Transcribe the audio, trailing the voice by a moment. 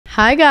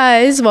Hi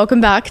guys,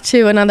 welcome back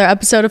to another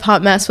episode of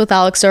Hot Mess with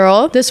Alix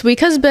Earle. This week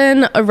has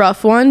been a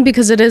rough one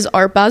because it is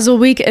Art Basel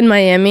week in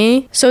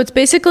Miami. So it's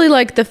basically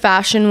like the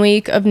fashion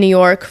week of New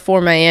York for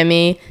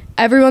Miami.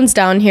 Everyone's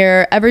down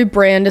here. Every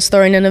brand is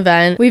throwing an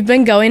event. We've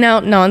been going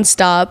out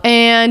nonstop,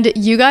 and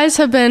you guys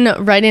have been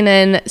writing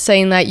in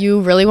saying that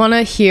you really want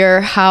to hear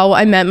how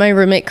I met my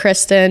roommate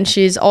Kristin.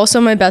 She's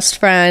also my best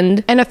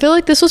friend, and I feel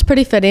like this was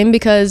pretty fitting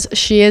because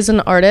she is an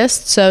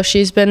artist, so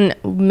she's been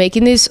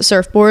making these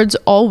surfboards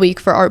all week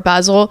for Art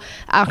Basel.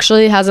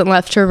 Actually hasn't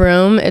left her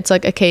room. It's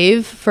like a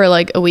cave for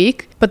like a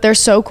week, but they're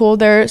so cool.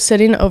 They're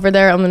sitting over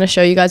there. I'm going to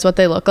show you guys what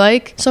they look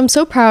like. So I'm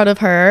so proud of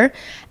her,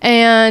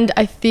 and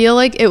I feel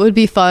like it would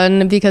be fun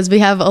because we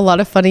have a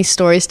lot of funny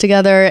stories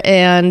together,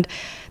 and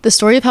the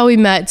story of how we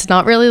met, it's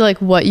not really like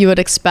what you would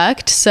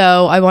expect.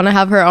 So I want to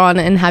have her on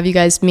and have you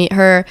guys meet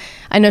her.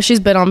 I know she's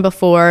been on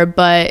before,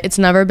 but it's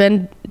never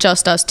been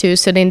just us two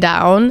sitting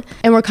down,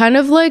 and we're kind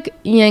of like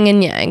yin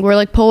and yang. We're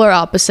like polar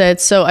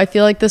opposites, so I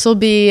feel like this will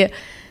be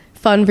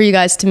fun for you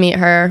guys to meet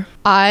her.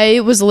 I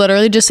was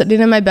literally just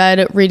sitting in my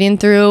bed reading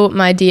through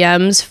my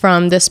DMs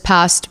from this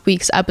past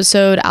week's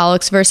episode,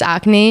 Alix vs.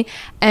 Acne,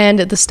 and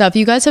the stuff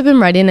you guys have been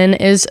writing in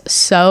is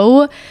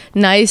so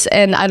nice,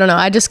 and I don't know,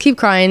 I just keep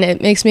crying.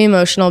 It makes me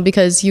emotional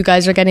because you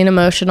guys are getting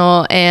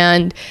emotional,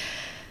 and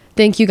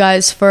thank you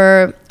guys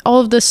for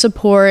all of the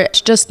support.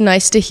 It's just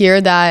nice to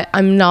hear that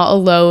I'm not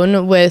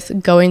alone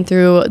with going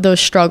through those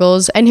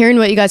struggles, and hearing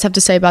what you guys have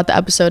to say about the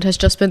episode has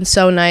just been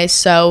so nice.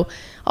 So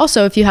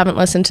also, if you haven't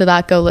listened to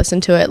that, go listen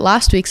to it.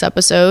 Last week's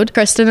episode,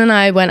 Kristin and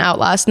I went out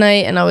last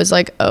night, and I was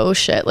like, oh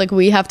shit, like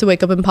we have to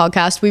wake up and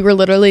podcast. We were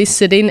literally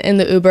sitting in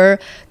the Uber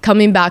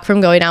coming back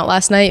from going out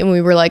last night, and we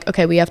were like,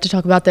 okay, we have to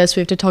talk about this. We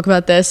have to talk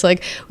about this.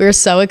 Like, we were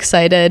so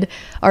excited.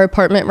 Our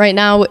apartment right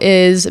now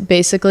is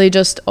basically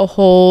just a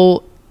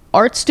whole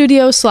art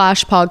studio /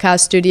 podcast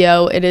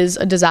studio. It is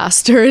a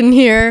disaster in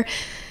here.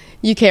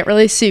 You can't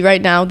really see right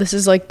now. This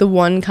is like the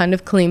one kind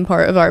of clean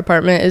part of our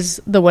apartment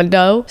is the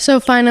window. So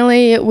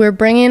finally, we're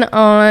bringing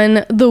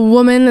on the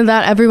woman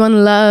that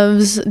everyone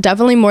loves,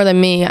 definitely more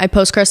than me. I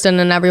post Kristin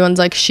and everyone's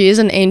like, she is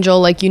an angel.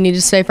 Like, you need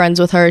to stay friends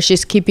with her.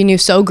 She's keeping you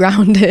so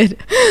grounded.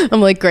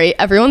 I'm like, great.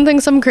 Everyone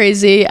thinks I'm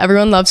crazy.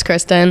 Everyone loves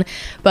Kristin,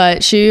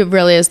 but she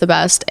really is the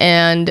best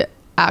and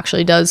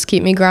actually does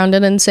keep me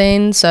grounded and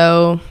sane.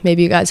 So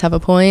maybe you guys have a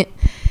point.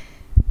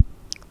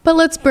 But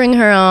let's bring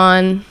her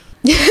on.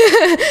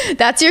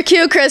 That's your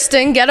cue,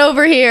 Kristin. Get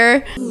over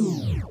here.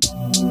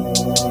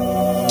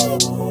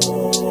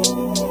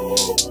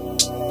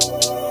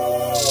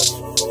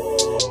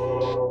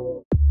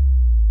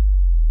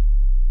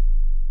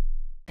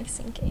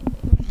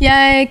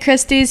 Yay,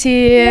 Christy's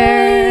here.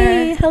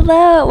 Yay.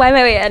 Hello.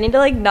 Wait, I need to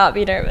like not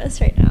be nervous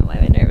right now. Why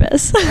am I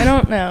nervous? I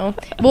don't know.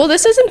 Well,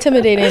 this is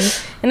intimidating,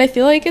 and I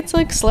feel like it's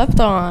like slept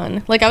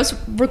on. Like, I was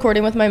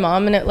recording with my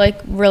mom, and it like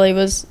really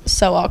was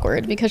so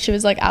awkward because she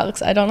was like,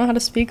 Alix, I don't know how to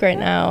speak right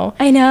now.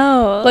 I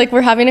know. Like,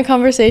 we're having a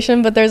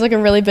conversation, but there's like a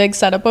really big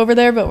setup over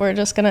there, but we're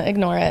just gonna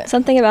ignore it.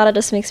 Something about it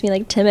just makes me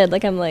like timid.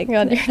 Like, I'm like,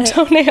 God, your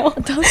toenail.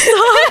 Don't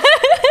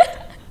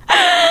stop.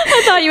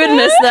 I thought you would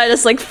miss that. I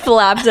just like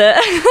flapped it.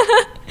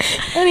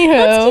 Anywho,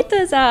 let's keep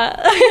those out.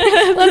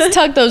 Let's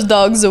tuck those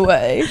dogs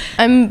away.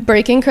 I'm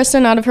breaking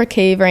Kristin out of her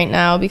cave right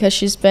now because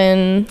she's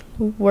been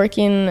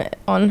working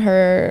on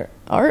her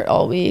art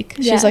all week.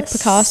 Yes. She's like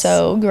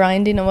Picasso,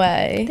 grinding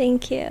away.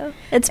 Thank you.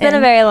 It's been a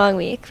very long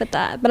week with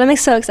that, but I'm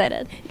so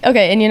excited.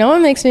 Okay, and you know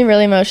what makes me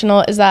really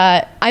emotional is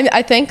that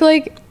I think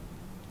like,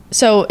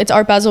 so it's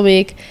Art Basel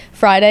week.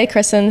 Friday,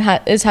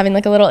 Kristin is having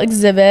like a little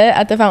exhibit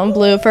at the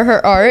Fontainebleau for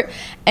her art,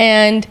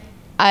 and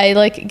I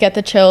like get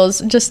the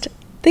chills just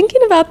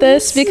thinking about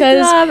this because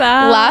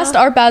last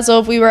Art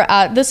Basel we were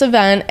at this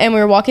event and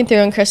we were walking through,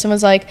 and Kristin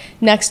was like,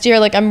 next year,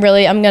 like I'm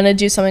gonna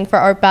do something for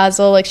Art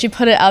Basel. Like, she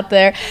put it out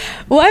there.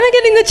 Why am I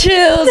getting the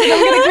chills? Like,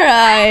 I'm gonna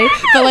cry.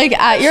 But like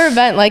at your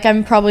event, like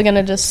I'm probably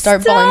gonna just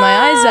start bawling my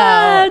eyes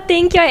out.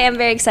 Thank you. I am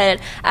very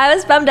excited. I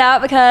was bummed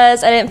out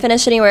because I didn't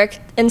finish any work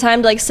in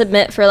time to like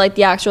submit for like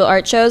the actual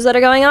art shows that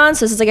are going on.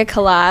 So this is like a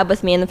collab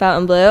with me and the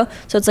Fontainebleau.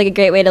 So it's like a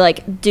great way to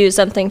like do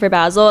something for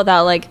Basel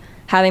without like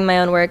having my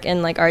own work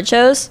in like art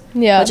shows,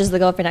 which is the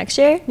goal for next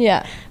year.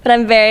 Yeah. But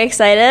I'm very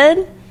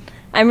excited.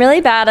 I'm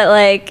really bad at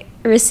like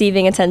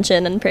receiving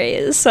attention and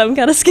praise, so I'm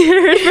kind of scared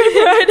for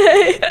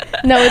Friday.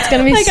 No, it's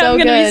gonna be like, so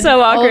good. Be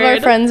so awkward. All of our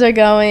friends are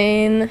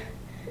going.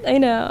 I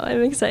know.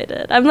 I'm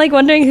excited. I'm like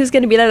wondering who's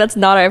gonna be there that's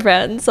not our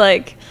friends.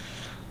 Like,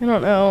 I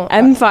don't know.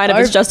 I'm fine if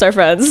it's just our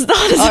friends.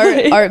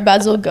 Art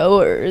Basel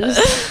goers.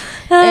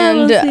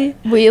 And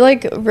we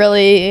like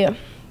really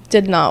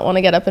did not want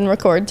to get up and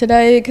record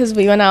today because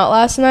we went out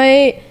last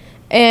night,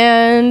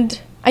 and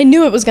I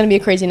knew it was going to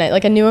be a crazy night.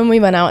 Like, I knew when we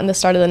went out in the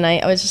start of the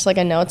night, I was just like,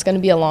 I know it's going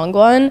to be a long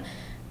one,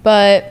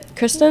 but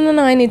Kristin and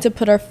I need to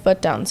put our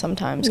foot down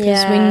sometimes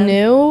because we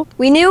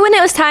knew when it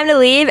was time to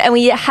leave, and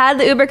we had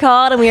the Uber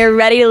called and we were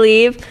ready to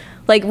leave.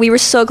 Like, we were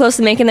so close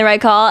to making the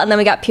right call, and then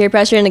we got peer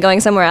pressure into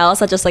going somewhere else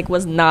that just like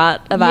was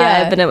not a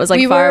vibe, and it was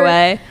like far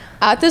away.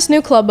 At this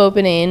new club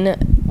opening,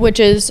 which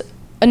is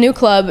a new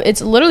club.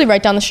 It's literally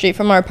right down the street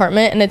from our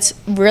apartment, and it's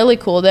really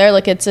cool there.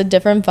 Like, it's a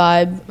different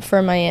vibe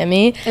for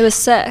Miami. It was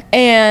sick.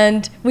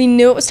 And we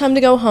knew it was time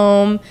to go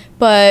home,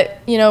 but,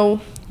 you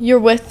know, you're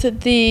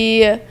with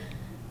the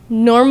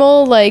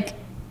normal, like,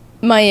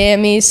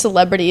 Miami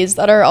celebrities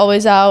that are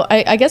always out.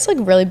 I guess, like,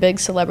 really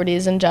big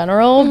celebrities in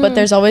general, but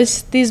there's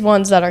always these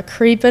ones that are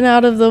creeping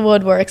out of the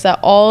woodworks at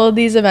all of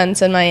these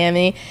events in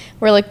Miami.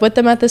 We're, like, with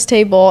them at this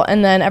table,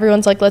 and then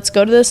everyone's like, let's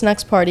go to this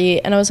next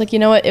party. And I was like, you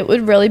know what? It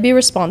would really be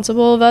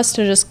responsible of us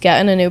to just get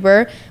in an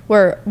Uber.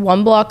 We're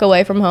 1 block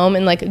away from home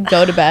and, like,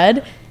 go to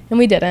bed. And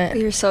we didn't.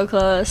 We were so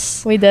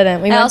close. We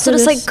didn't. I also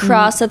just like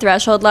crossed the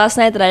threshold last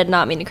night that I did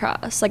not mean to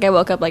cross. Like, I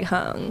woke up like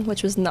hung,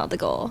 which was not the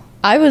goal.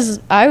 I was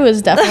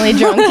definitely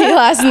drunky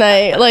last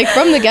night, like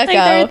from the get-go.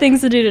 Like, there are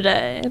things to do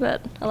today,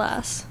 but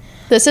alas.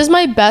 This is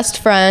my best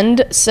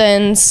friend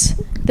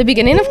since the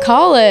beginning of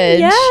college.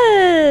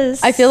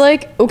 Yes. I feel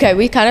like, okay,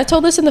 we kind of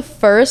told this in the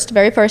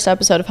very first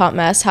episode of Hot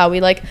Mess, how we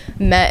like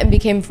met and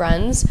became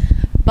friends,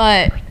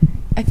 but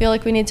I feel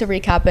like we need to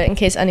recap it in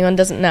case anyone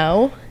doesn't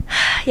know.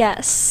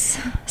 Yes.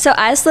 So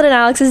I slid in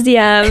Alix's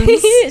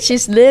DMs. She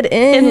slid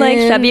in like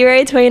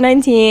February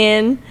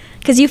 2019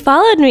 because you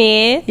followed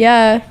me.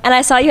 Yeah. And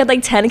I saw you had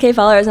like 10K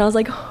followers, and I was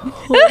like,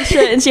 holy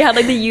shit. And she had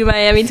like the U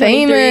Miami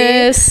 23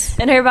 famous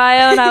in her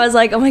bio, and I was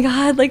like, oh my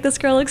god, like this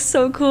girl looks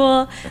so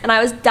cool. And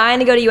I was dying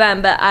to go to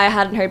UM, but I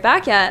hadn't heard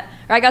back yet.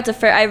 Or I got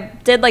deferred. I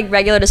did like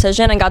regular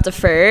decision and got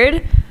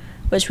deferred,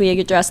 which we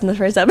addressed in the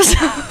first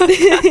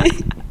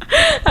episode.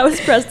 I was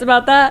pressed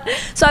about that.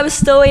 So I was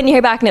still waiting to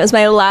hear back, and it was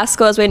my last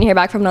school I was waiting to hear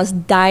back from, and I was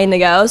dying to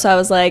go. So I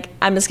was like,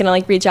 I'm just gonna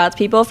like reach out to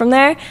people from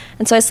there.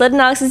 And so I slid in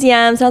Alix's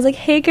DMs, and I was like,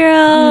 hey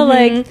girl,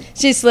 like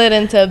she slid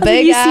into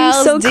Big you seem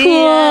Al's so DMs.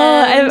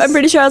 cool. I'm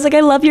pretty sure I was like,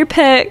 I love your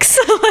pics.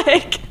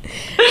 Like,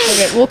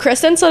 okay, well,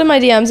 Kristin slid in my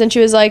DMs, and she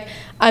was like,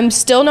 I'm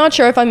still not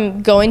sure if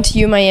I'm going to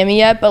U Miami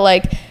yet, but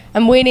like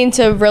I'm waiting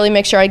to really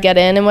make sure I get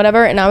in and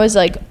whatever. And I was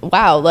like,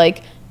 wow,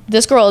 like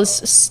this girl is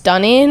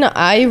stunning.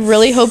 I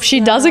really hope she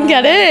doesn't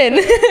get in.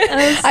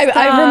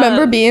 I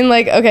remember being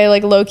like, okay,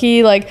 like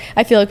low-key, like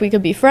I feel like we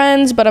could be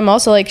friends, but I'm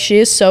also like, she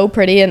is so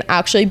pretty and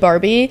actually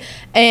Barbie.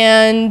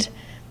 And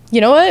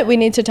you know what we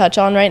need to touch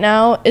on right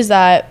now is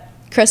that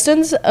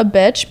Kristin's a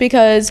bitch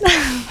because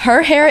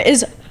her hair,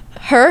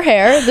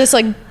 this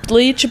like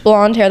bleach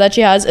blonde hair that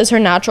she has, is her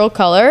natural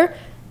color.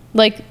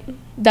 Like,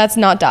 that's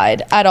not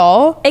dyed at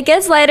all. It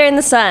gets lighter in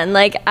the sun.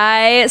 Like,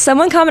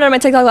 someone commented on my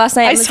TikTok last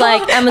night and was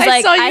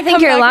like, I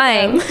think you're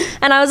lying.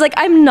 And I was like,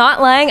 I'm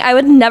not lying. I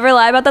would never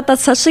lie about that.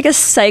 That's such like a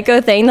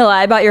psycho thing to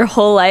lie about your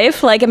whole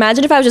life. Like,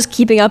 imagine if I was just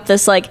keeping up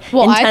this like intense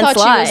lie. I thought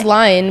she was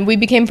lying. We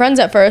became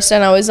friends at first,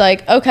 and I was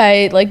like,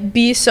 okay, like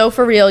be so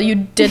for real. You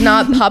did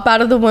not pop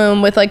out of the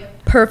womb with like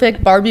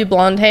perfect Barbie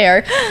blonde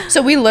hair.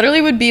 So we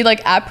literally would be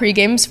like at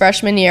pre-games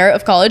freshman year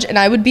of college, and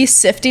I would be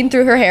sifting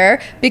through her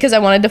hair because I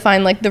wanted to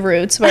find like the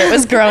roots where it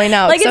was growing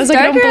out. Like, so I was like,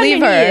 I don't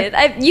believe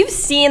her. You've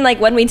seen like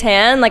when we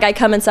tan, like I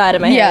come inside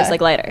and my hair is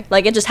like lighter.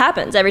 Like, it just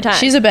happens every time.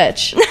 She's a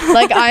bitch.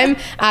 Like, I'm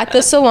at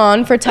the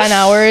salon for 10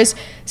 hours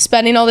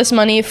spending all this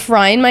money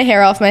frying my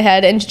hair off my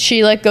head, and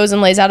she like goes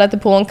and lays out at the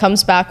pool and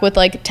comes back with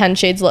like 10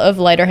 shades of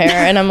lighter hair,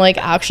 and I'm like,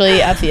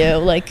 actually F you,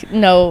 like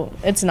no,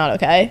 it's not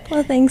okay.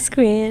 Well, thanks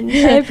queen,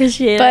 I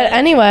appreciate it. But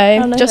anyway,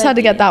 just had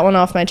to get that one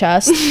off my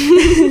chest. Now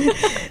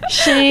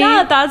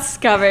that that's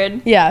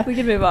covered, yeah, we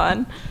can move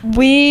on.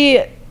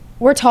 We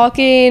were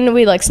talking,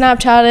 we like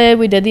Snapchatted,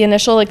 we did the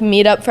initial like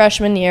meetup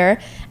freshman year,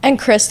 and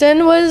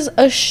Kristin was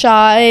a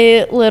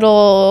shy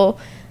little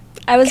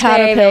I was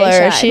caterpillar.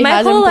 very shy. She my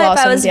hasn't whole life I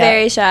blossomed was yet.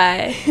 very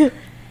shy.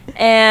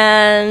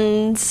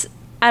 And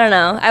I don't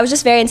know, I was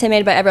just very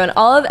intimidated by everyone.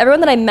 Everyone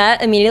that I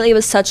met immediately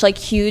was such like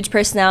huge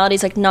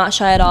personalities, like not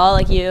shy at all,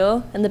 like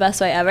you, in the best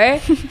way ever.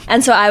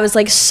 And so I was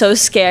like so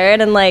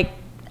scared, and like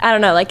I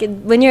don't know, like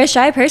when you're a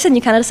shy person,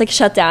 you kind of just like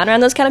shut down around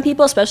those kind of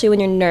people, especially when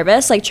you're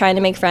nervous, like trying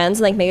to make friends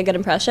and like make a good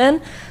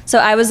impression. So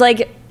I was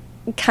like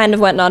kind of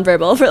went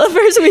nonverbal for the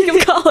first week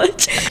of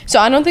college. So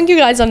I don't think you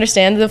guys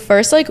understand, the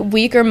first like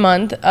week or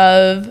month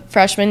of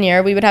freshman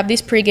year, we would have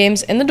these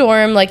pre-games in the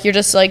dorm, like you're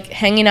just like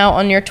hanging out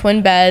on your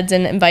twin beds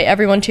and invite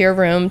everyone to your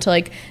room to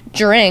like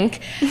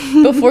drink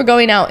before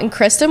going out. And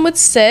Kristin would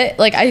sit,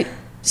 like I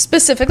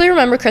specifically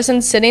remember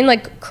Kristin sitting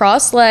like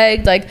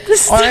cross-legged, like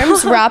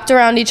arms wrapped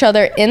around each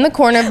other in the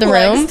corner of the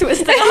room.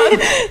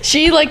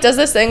 She like does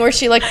this thing where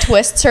she like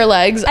twists her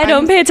legs. I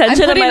don't pay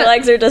attention, and my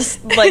legs are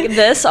just like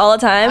this all the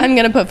time. I'm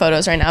gonna put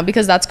photos right now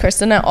because that's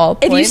Kristin at all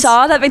points. If you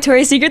saw that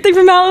Victoria's Secret thing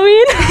from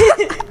Halloween,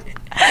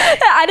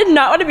 I did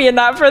not want to be in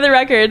that, for the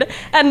record.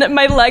 And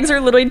my legs are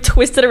literally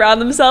twisted around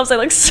themselves. I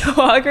look so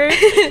awkward.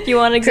 If you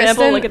want an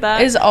example, Kristin look at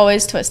that. Is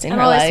always twisting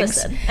her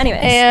legs. Twisted. Anyways.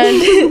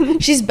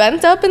 And she's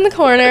bent up in the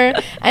corner,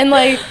 and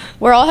like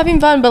we're all having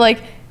fun, but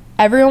like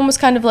everyone was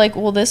kind of like,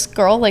 well, this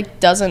girl like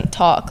doesn't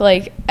talk.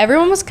 Like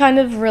everyone was kind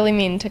of really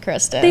mean to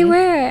Kristin. They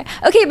were.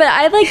 Okay, but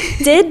I like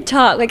did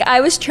talk. Like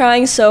I was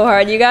trying so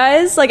hard, you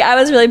guys. Like I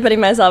was really putting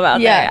myself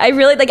out there. I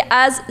really like,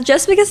 as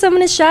just because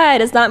someone is shy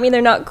does not mean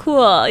they're not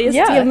cool. You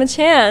have to give them a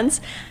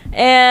chance.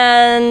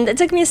 and it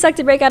took me a sec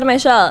to break out of my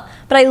shell.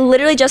 But I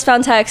literally just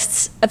found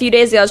texts a few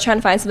days ago. I was trying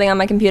to find something on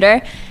my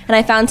computer, and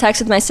I found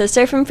texts with my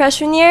sister from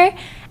freshman year,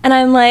 and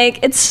I'm like,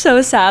 it's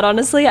so sad,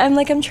 honestly. I'm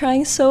like, I'm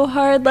trying so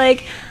hard,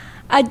 like,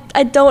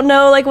 I don't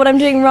know, like, what I'm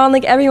doing wrong.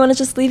 Like, everyone is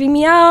just leaving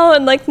me out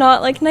and, like,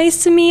 not, like,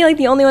 nice to me. Like,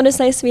 the only one who's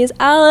nice to me is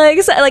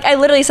Alix. Like, I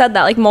literally said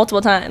that, like,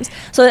 multiple times.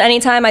 So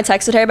anytime I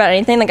texted her about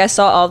anything, like, I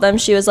saw all of them,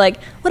 she was like,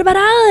 what about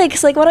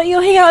Alix? Like, why don't you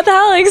hang out with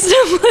Alix? And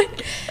I'm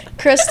like,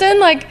 Kristin,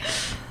 like,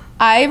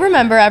 I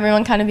remember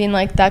everyone kind of being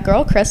like, that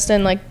girl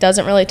Kristin, like,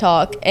 doesn't really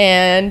talk.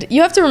 And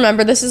you have to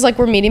remember, this is like,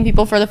 we're meeting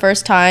people for the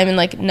first time, and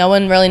like, no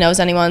one really knows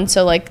anyone.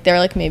 So like, they're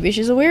like, maybe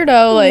she's a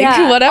weirdo,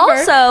 like, whatever.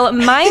 Also,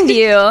 mind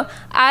you,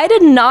 I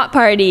did not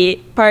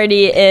party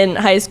in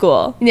high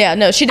school. Yeah,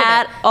 no, she didn't.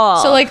 At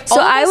all. So like,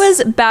 I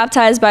was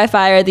baptized by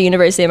fire at the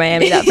University of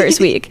Miami that first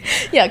week.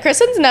 Yeah,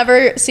 Kristin's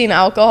never seen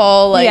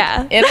alcohol, like,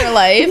 in her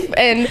life.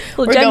 And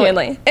well,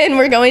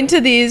 we're going to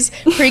these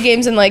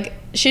pre-games, and like,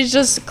 she's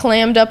just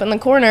clammed up in the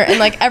corner, and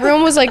like,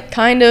 everyone was like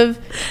kind of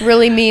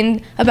really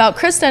mean about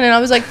Kristin, and I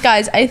was like,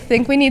 guys, I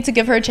think we need to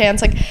give her a chance,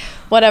 like,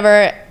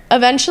 whatever.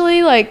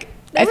 Eventually, like,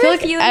 I feel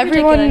like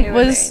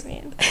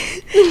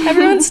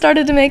everyone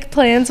started to make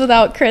plans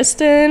without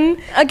Kristin.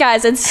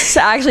 Guys, it's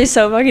actually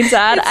so fucking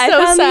sad. I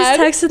found these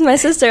texts with my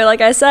sister,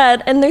 like I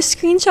said, and there's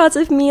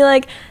screenshots of me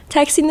like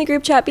texting the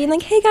group chat being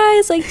like, hey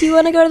guys, like, do you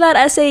want to go to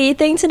that SAE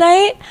thing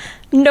tonight?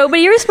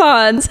 Nobody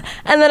responds,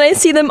 and then I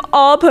see them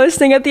all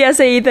posting at the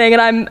SAE thing,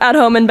 and I'm at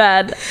home in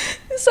bed.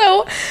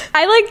 So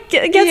I like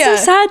get so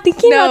sad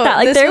thinking about that.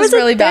 Like, there was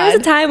a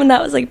time when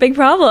that was like a big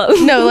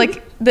problem. No,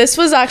 like, this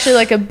was actually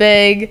like a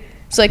big.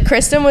 So like,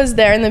 Kristin was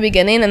there in the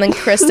beginning, and then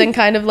Kristin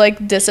kind of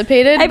like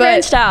dissipated. I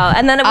branched out,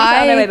 and then we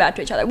found our way back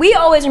to each other. We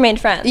always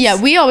remained friends.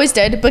 Yeah, we always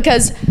did,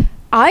 because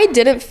I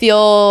didn't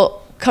feel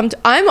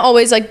I'm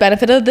always like,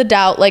 benefit of the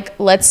doubt. Like,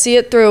 let's see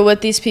it through with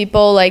these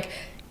people. Like,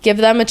 give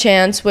them a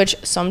chance, which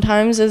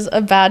sometimes is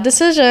a bad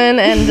decision,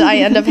 and I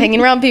end up hanging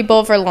around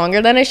people for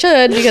longer than I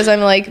should, because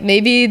I'm like,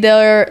 maybe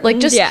they're like,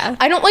 just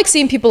I don't like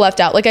seeing people left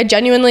out. Like, I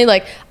genuinely,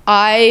 like,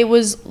 I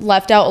was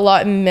left out a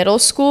lot in middle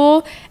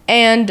school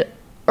and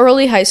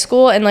early high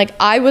school, and like,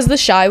 I was the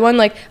shy one.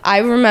 Like, I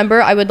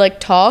remember I would like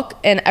talk,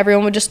 and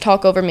everyone would just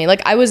talk over me.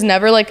 Like, I was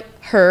never like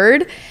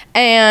heard,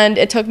 and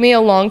it took me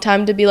a long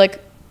time to be like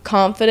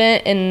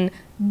confident in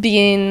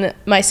being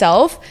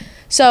myself.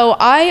 So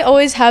I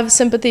always have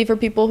sympathy for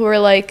people who are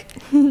like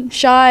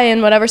shy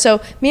and whatever.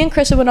 So me and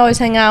Kristin would always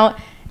hang out,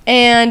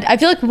 and I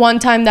feel like one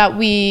time that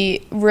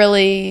we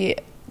really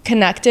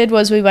connected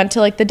was we went to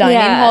like the dining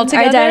hall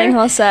together. Our dining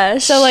hall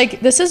sesh. So like,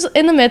 this is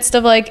in the midst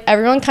of like,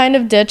 everyone kind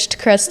of ditched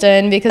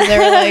Kristin because they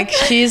were like,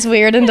 she's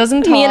weird and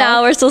doesn't talk. Me and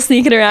Al were still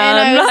sneaking around.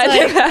 And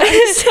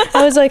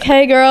I was like,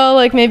 hey girl,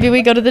 like, maybe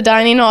we go to the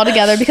dining hall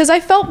together, because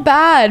I felt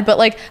bad, but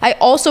like, I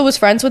also was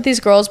friends with these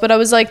girls, but I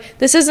was like,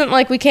 this isn't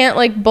like, we can't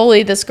like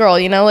bully this girl,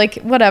 you know, like,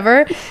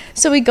 whatever.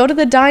 So we go to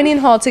the dining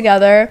hall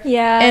together.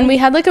 Yeah. And we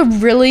had like a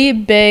really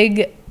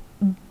big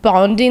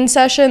bonding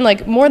session,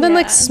 like, more than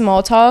like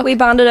small talk. We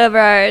bonded over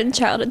our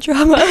childhood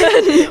trauma.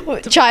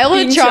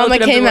 Childhood trauma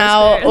came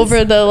out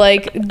over the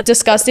like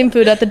disgusting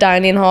food at the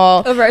dining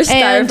hall, over our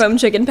styrofoam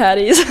chicken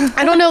patties.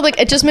 I don't know, like,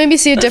 it just made me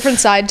see a different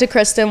side to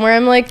Kristin, where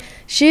I'm like,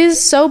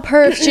 she's so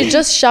she's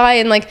just shy,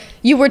 and like,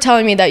 you were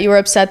telling me that you were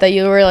upset that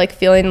you were like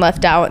feeling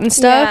left out and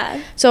stuff.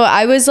 Yeah. So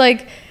I was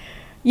like,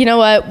 you know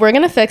what, we're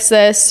gonna fix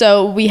this.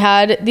 So we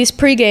had these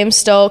pre-games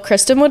still.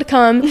 Kristin would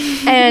come,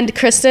 and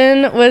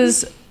Kristin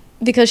was,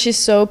 because she's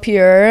so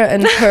pure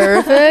and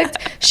perfect,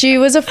 she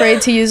was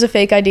afraid to use a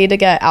fake ID to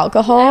get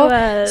alcohol.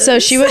 So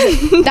she would,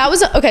 that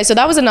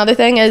was another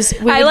thing, is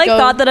I like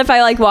thought that if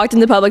I like walked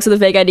into Publix with a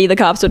fake ID, the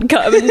cops would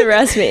come and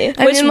arrest me. Which,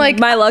 I mean, like,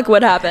 my luck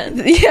would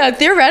happen. Yeah,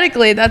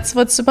 theoretically, that's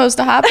what's supposed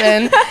to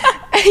happen.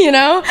 You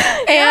know?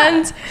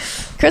 And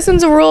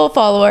Kristin's a rule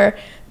follower,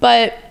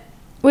 but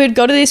we would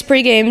go to these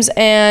pre-games,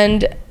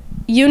 and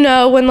you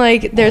know, when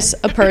like, there's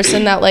a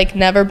person that like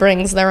never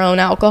brings their own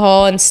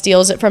alcohol and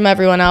steals it from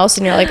everyone else,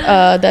 and you're like,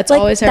 that's like,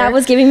 always her. That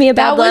was giving me a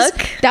bad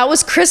look. That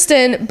was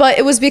Kristin, but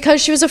it was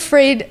because she was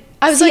afraid.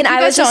 I was like,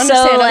 I was just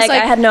so like,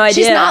 I had no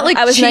idea. She's not like,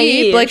 I was cheap.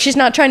 Naive. Like, she's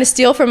not trying to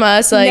steal from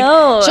us. Like,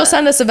 no. She'll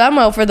send us a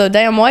Venmo for the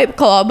damn White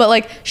Claw, but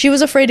like, she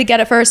was afraid to get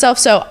it for herself.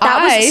 So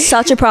that was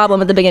such a problem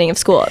at the beginning of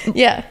school.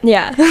 Yeah.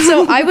 Yeah.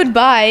 So I would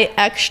buy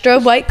extra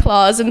White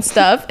Claws and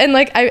stuff, and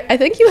like, I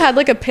think you had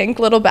like a pink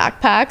little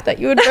backpack that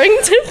you would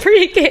bring to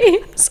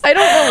pre-games. I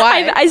don't know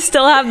why. I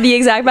still have the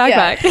exact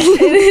backpack. Yeah.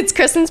 It's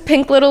Kristin's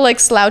pink little like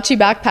slouchy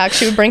backpack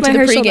she would bring to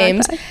the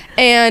pre-games,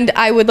 and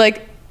I would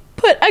like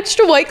put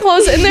extra White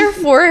Claws in there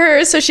for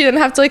her, so she didn't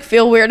have to like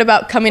feel weird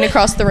about coming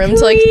across the room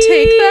to like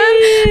take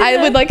them. I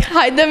would like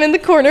hide them in the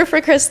corner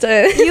for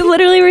Kristin. You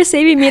literally were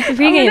saving me at the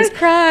pre-games. I'm gonna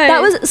cry.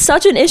 That was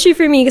such an issue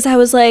for me, because I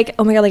was like,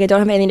 oh my god, like, I don't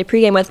have anything to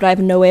pre-game with, but I have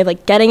no way of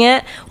like getting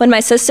it. When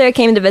my sister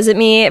came to visit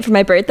me for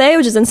my birthday,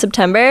 which is in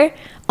September,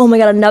 oh my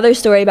god, another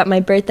story about my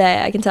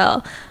birthday I can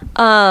tell.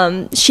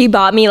 She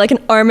bought me like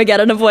an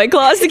Armageddon of White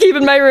Claws to keep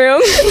in my room.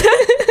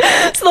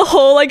 So the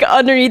whole like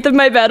underneath of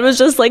my bed was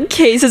just like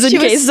cases and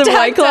cases of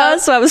White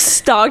Claws. So I was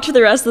stocked for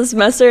the rest of the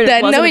semester. And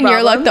then knowing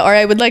your luck, the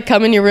RA would like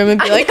come in your room and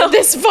be like,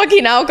 this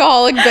fucking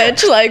alcoholic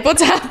bitch, like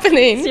what's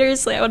happening?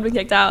 Seriously, I would have been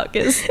kicked out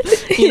because,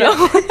 you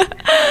know.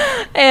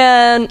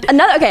 And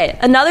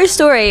another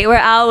story where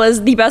Al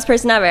was the best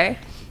person ever.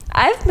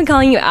 I've been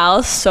calling you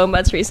Al so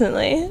much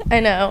recently. I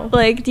know.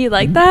 Like, do you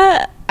like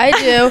that? I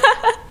do.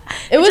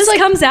 It was just like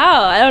comes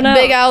out. I don't know.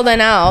 Big Al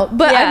then Al.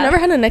 But I've never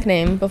had a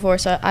nickname before,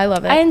 so I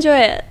love it. I enjoy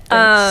it.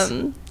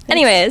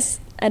 Anyways,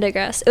 I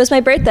digress. It was my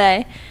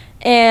birthday,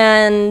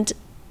 and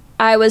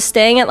I was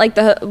staying at like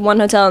the one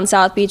hotel in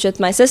South Beach with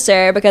my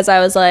sister because I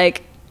was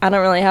like, I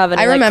don't really have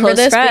any. I remember like,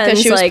 close this friends.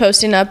 Because she was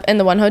posting up, and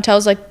the one hotel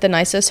is like the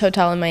nicest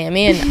hotel in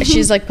Miami, and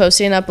she's like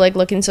posting up like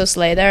looking so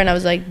slay there, and I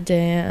was like,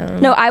 damn.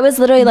 No, I was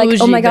literally like,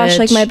 bougie oh my gosh, bitch.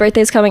 like my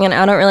birthday's coming, and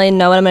I don't really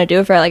know what I'm gonna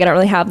do for it. Like I don't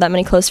really have that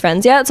many close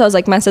friends yet, so I was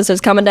like, my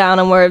sister's coming down,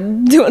 and we're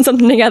doing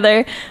something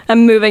together.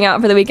 I'm moving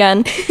out for the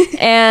weekend,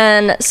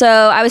 and so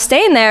I was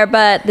staying there,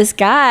 but this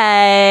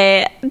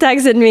guy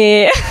texted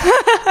me,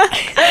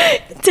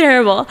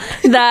 terrible,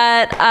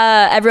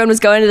 that everyone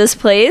was going to this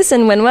place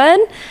in Wynwood.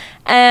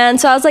 And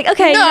so I was like,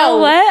 okay, you know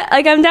what?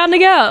 Like, I'm down to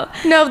go.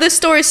 No, this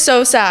story's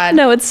so sad.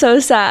 No, it's so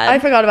sad. I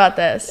forgot about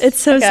this. It's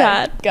so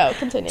sad. Go,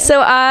 continue.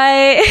 So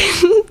I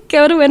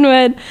go to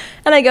Wynwood,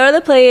 and I go to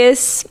the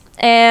place,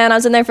 and I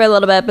was in there for a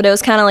little bit, but it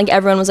was kind of like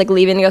everyone was like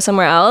leaving to go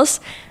somewhere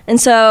else.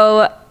 And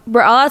so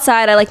we're all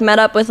outside. I like met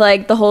up with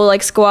like the whole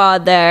like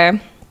squad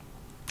there.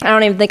 I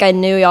don't even think I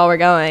knew y'all were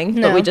going,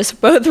 but we just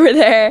both were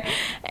there.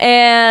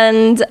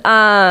 And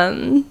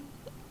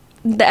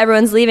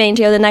everyone's leaving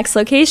to go to the next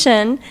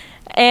location.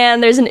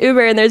 And there's an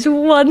Uber, and there's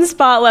one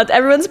spot left.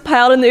 Everyone's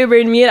piled in the Uber,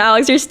 and me and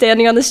Alex are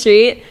standing on the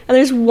street, and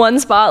there's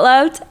one spot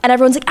left. And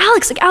everyone's like,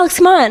 Alex,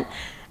 come on. And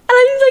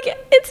I'm like,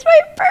 it's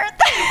my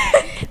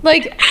birthday.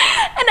 Like,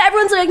 and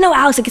everyone's like, no,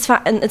 Alex, like,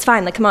 it's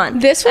fine, like, come on.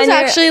 This was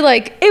actually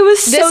like, it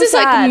was so this is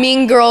sad. like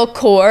Mean Girl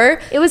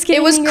core. It was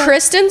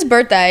Kristen's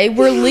birthday.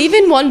 We're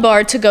leaving one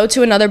bar to go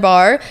to another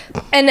bar,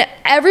 and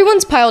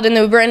everyone's piled in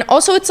the Uber. And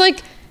also, it's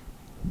like,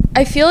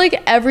 I feel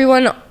like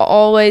everyone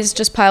always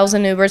just piles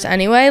in Ubers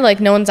anyway. Like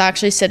no one's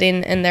actually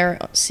sitting in their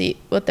seat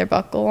with their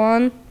buckle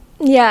on.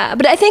 Yeah,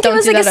 but I think it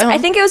was like I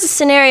think it was a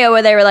scenario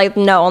where they were like,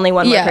 no, only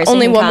one more person.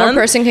 Only can one come. more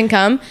person can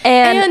come.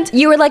 And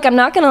you were like, I'm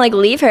not gonna like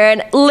leave her.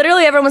 And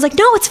literally everyone was like,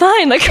 no, it's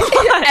fine. Like, come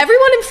on.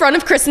 Everyone in front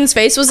of Kristen's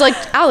face was like,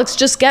 Alex,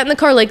 just get in the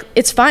car. Like,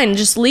 it's fine.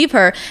 Just leave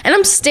her. And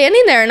I'm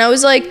standing there, and I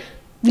was like,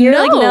 You're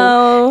like,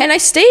 no. And I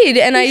stayed,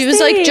 and I was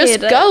like, just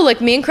go. Like,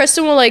 me and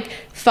Kristen will like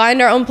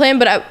find our own plan.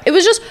 But it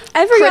was just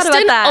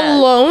Kristen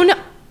alone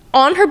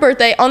on her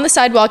birthday on the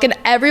sidewalk, and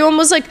everyone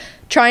was like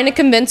trying to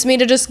convince me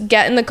to just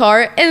get in the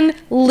car and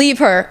leave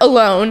her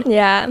alone.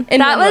 Yeah,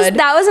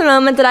 that was a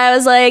moment that I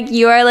was like,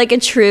 you are like a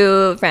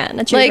true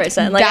friend, a true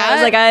person. Like I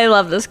was like, I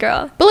love this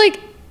girl. But like,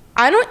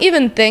 I don't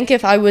even think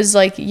if I was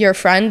like your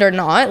friend or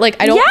not,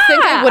 like I don't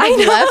think I would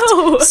have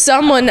left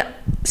someone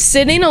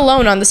sitting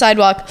alone on the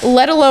sidewalk,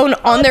 let alone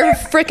on their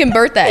freaking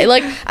birthday.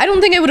 Like I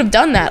don't think I would have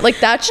done that. Like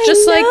that's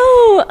just like,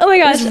 oh my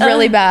gosh, it was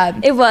really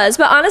bad. It was,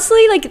 but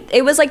honestly, like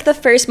it was like the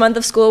first month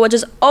of school, which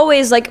is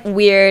always like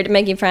weird,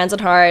 making friends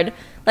and hard.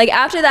 Like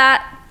after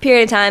that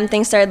period of time,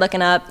 things started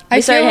looking up.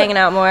 We started hanging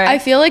out more. I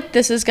feel like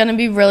this is going to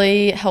be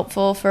really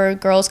helpful for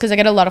girls because I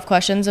get a lot of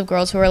questions of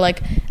girls who are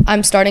like,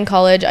 I'm starting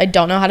college, I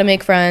don't know how to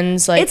make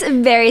friends. Like it's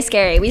very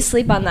scary. We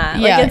sleep on that.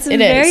 Yeah, like it's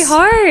very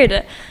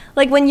hard.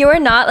 Like when you're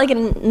not like a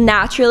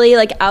naturally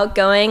like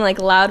outgoing, like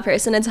loud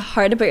person, it's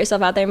hard to put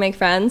yourself out there and make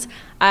friends.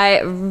 I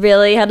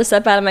really had to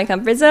step out of my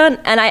comfort zone,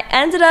 and I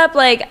ended up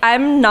like,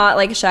 I'm not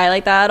like shy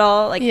like that at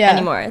all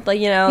anymore. Like,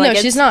 you know, like,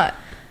 no, she's not.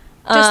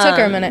 Just took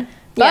her a minute.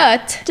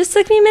 But just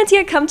took me a minute to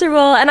get comfortable,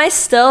 and I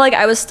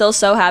was still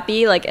so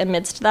happy like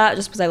amidst that,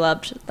 just because I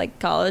loved like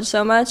college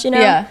so much, you know.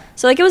 Yeah.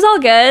 So like it was all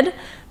good,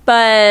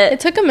 but it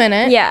took a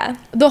minute. Yeah.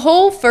 The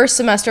whole first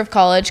semester of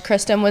college,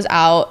 Kristen was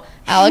out,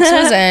 Alex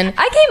was in.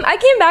 I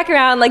came back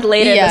around like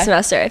later this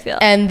semester, I feel.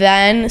 And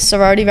then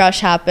sorority rush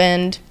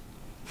happened,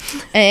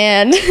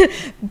 and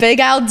Big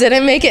Al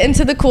didn't make it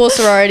into the cool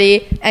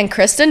sorority, and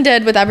Kristen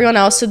did with everyone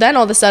else. So then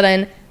all of a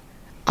sudden,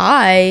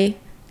 I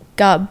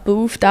got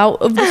boofed out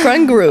of the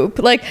friend group.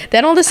 Like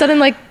then all of a sudden,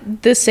 like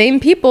the same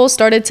people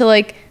started to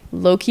like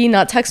low-key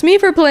not text me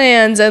for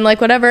plans and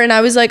like whatever, and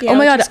I was like, oh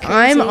my god,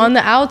 I'm on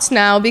the outs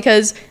now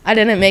because I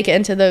didn't make it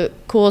into the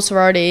cool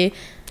sorority.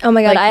 Oh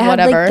my god, I have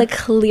like the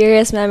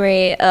clearest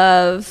memory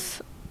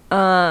of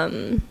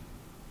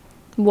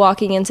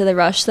walking into the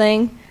rush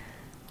thing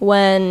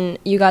when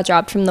you got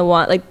dropped from the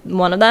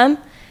one of them,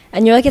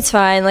 and you're like, it's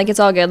fine, like it's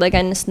all good, like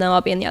I just know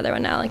I'll be in the other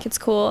one now, like it's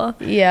cool.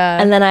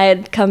 Yeah. And then I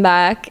had come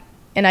back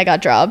and I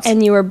got dropped,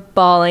 and you were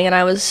bawling, and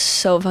I was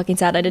so fucking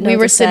sad. I didn't know we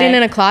what were to sitting say.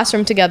 in a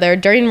classroom together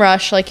during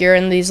rush, like you're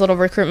in these little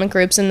recruitment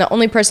groups, and the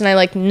only person I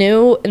like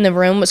knew in the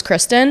room was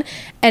Kristen,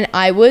 and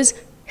I was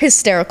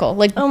hysterical,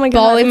 like Oh my God,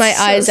 bawling my that's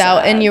so eyes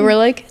out, and sad. you were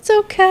like, it's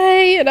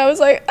okay, and I was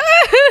like,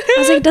 I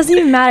was like, it doesn't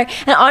even matter.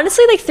 And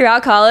honestly, like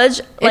throughout college,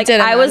 like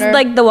didn't I was matter.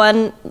 like the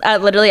one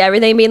at literally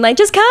everything being like,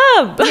 just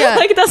come. Yeah.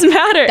 Like it doesn't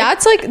matter.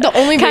 that's like the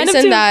only kind of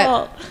reason to that.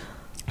 fault.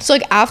 So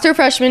like after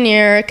freshman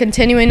year,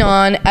 continuing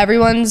on,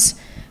 everyone's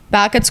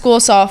back at school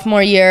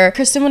sophomore year.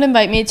 Kristin would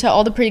invite me to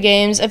all the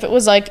pre-games. If it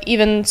was like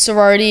even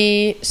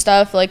sorority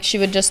stuff, like she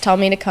would just tell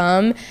me to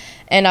come.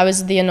 And I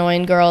was the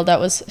annoying girl that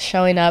was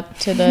showing up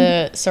to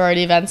the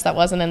sorority events that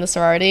wasn't in the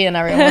sorority. And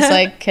everyone was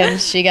like, can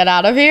she get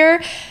out of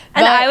here?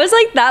 And I was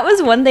like, that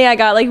was one thing I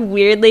got like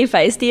weirdly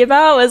feisty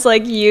about was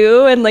like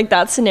you and like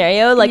that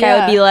scenario. Like I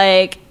would be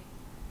like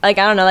I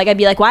don't know, like I'd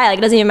be like, why? Like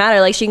it doesn't even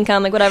matter. Like she can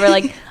come, like whatever.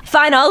 Like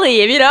fine, I'll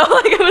leave. You know,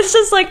 like it was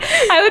just like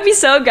I would be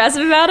so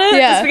aggressive about it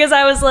just because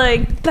I was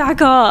like,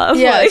 back off.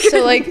 Yeah. Like.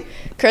 So like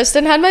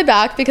Kristin had my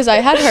back because I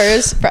had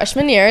hers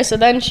freshman year. So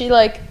then she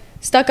like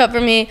stuck up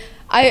for me.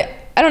 I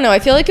don't know. I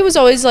feel like it was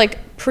always like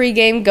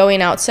pre-game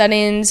going out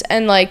settings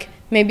and like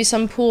maybe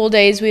some pool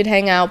days we'd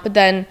hang out. But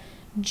then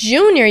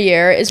junior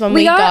year is when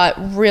we got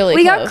really close.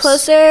 We got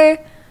closer.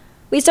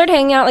 We started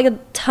hanging out like a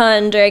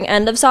ton during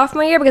end of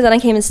sophomore year because then I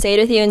came and stayed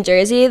with you in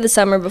Jersey the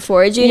summer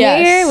before junior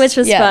year, which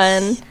was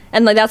fun.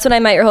 And like that's when I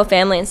met your whole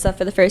family and stuff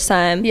for the first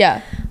time.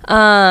 Yeah.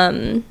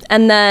 And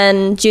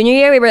then junior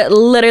year we were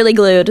literally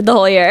glued the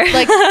whole year.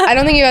 Like I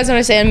don't think you guys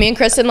understand. Me and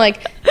Kristin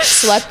like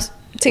slept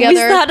together. We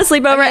still had to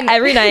sleep over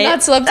every night.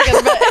 Not slept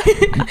together,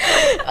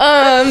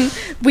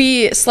 but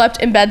we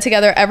slept in bed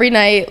together every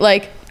night.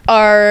 Like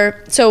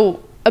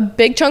a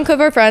big chunk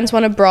of our friends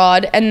went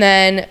abroad, and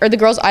then, or the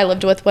girls I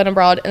lived with went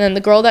abroad, and then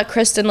the girl that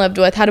Kristin lived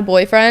with had a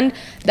boyfriend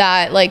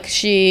that like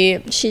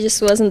she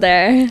just wasn't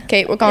there.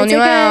 Kate, we're calling It's you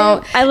okay.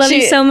 out. I love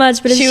you so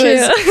much, but it's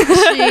true.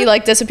 She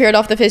like disappeared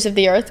off the face of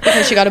the earth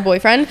because she got a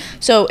boyfriend.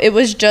 So it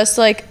was just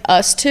like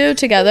us two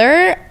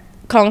together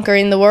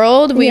conquering the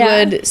world. We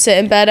would sit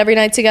in bed every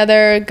night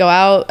together, go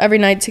out every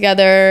night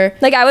together.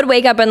 Like I would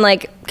wake up and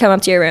like come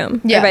up to your room,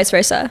 or vice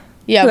versa.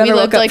 Yeah, Whoever we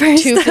lived woke up like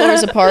first. 2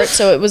 floors apart,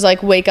 so it was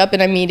like wake up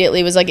and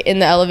immediately was like in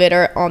the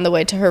elevator on the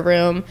way to her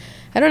room.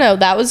 I don't know.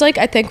 That was like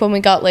I think when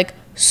we got like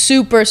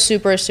super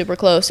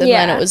close, and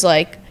then it was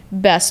like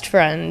best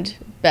friend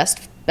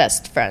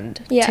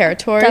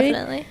territory.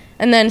 Definitely.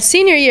 And then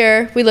senior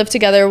year, we lived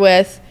together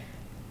with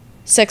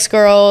 6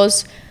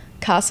 girls.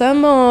 Casa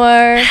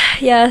Amor.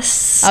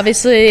 Yes.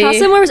 Obviously.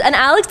 Casa Amor and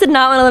Alex did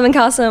not want to live in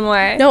Casa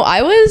Amor. No,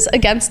 I was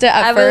against it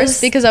at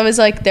first because I was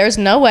like, there's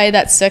no way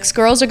that 6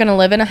 girls are going to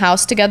live in a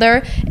house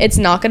together. It's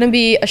not going to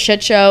be a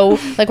shit show.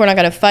 Like, we're not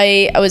going to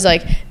fight. I was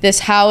like, this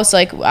house,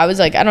 like, I was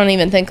like, I don't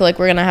even think, like,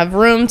 we're going to have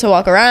room to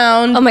walk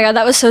around. Oh my God,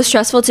 that was so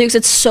stressful too because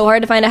it's so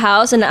hard to find a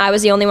house, and I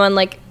was the only one,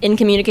 like, in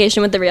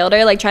communication with the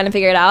realtor, like, trying to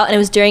figure it out. And it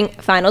was during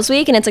finals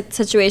week, and it's like a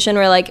situation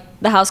where, like,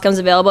 the house comes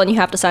available and you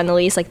have to sign the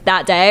lease, like,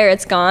 that day or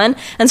it's gone.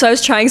 And so I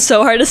was trying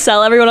so hard to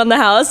sell everyone on the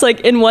house.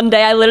 Like, in one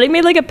day, I literally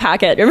made, like, a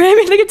packet. Remember, I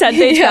made, like, a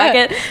 10-page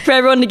packet for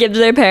everyone to give to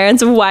their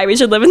parents of why we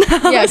should live in the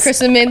house. Yeah,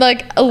 Kristin made,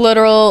 like, a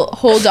literal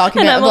whole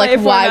document of, like,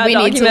 why we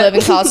need to live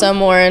in Casa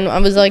Amor. And I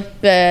was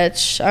like,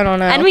 bitch, I don't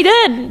know. And we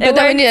did. But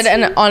then we did.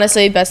 And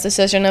honestly, best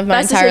decision of my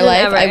entire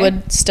life. Ever. I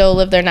would still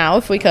live there now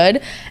if we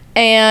could.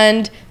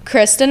 And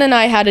Kristin and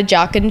I had a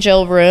Jack and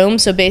Jill room.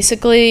 So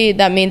basically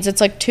that means it's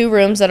like 2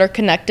 rooms that are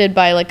connected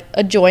by like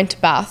a joint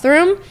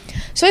bathroom.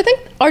 So I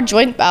think our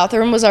joint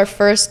bathroom was our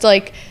first,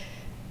 like,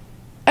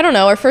 I don't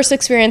know, our first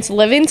experience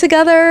living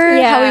together.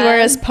 Yeah. How we were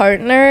as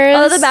partners.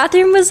 Oh, the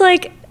bathroom was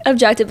like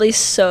objectively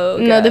so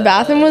good. No, the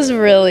bathroom was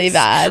really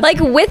bad. Like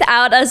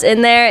without us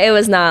in there, it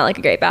was not like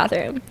a great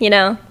bathroom, you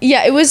know?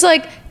 Yeah, it was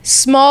like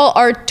small.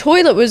 Our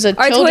toilet was a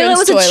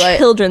children's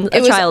toilet.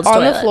 It was a child's on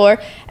toilet. The floor,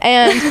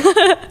 and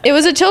it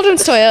was a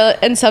children's toilet,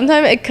 and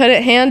sometimes it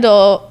couldn't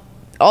handle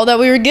all that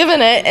we were giving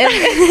it,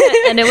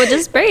 and it would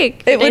just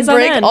break. It would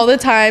break all the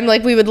time.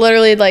 Like, we would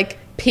literally like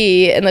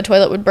pee and the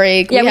toilet would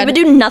break. Yeah, we would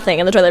do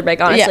nothing and the toilet would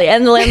break, honestly. Yeah.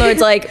 And the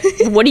landlord's like,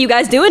 what are you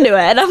guys doing to it?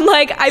 And I'm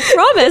like, I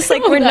promise,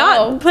 like, we're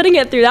not putting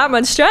it through that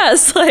much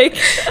stress. Like,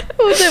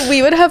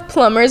 we would have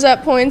plumbers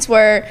at points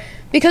where,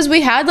 because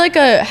we had like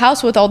a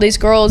house with all these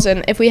girls,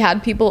 and if we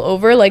had people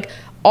over, like,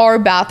 our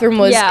bathroom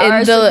was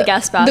in the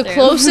guest bathroom, the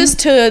closest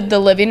to the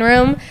living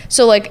room,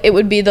 so like it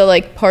would be the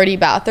like party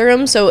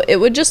bathroom, so it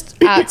would just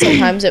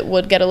sometimes it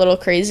would get a little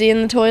crazy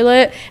in the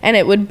toilet and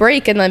it would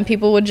break, and then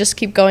people would just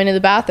keep going to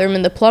the bathroom.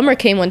 And the plumber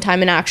came one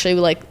time and actually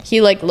like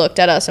he like looked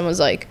at us and was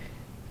like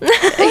he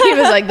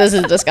was like, this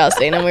is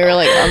disgusting, and we were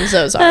like, I'm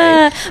so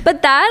sorry.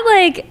 But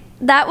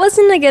that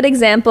wasn't a good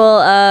example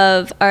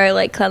of our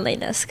like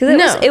cleanliness,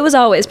 because it was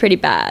always pretty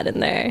bad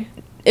in there.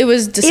 It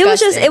was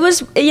disgusting. It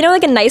was you know,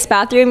 like a nice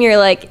bathroom, you're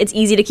like, it's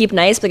easy to keep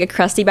nice, but like a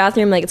crusty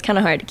bathroom, like it's kind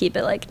of hard to keep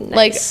it like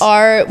nice.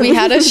 Like we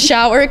had a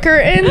shower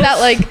curtain that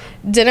like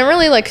didn't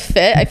really like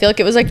fit. I feel like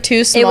it was like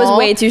too small. It was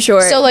way too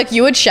short. So like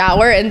you would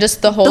shower and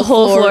just the whole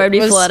floor would be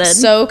was flooded,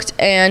 soaked.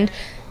 And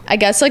I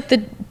guess like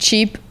the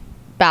cheap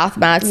bath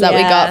mats that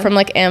we got from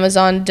like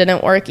Amazon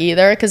didn't work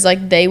either, because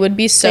like they would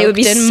be soaked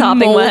and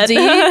moldy.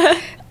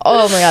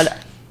 Oh my God.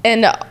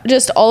 and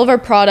just all of our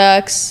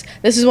products.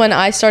 This is when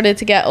I started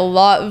to get a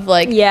lot of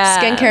like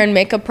skincare and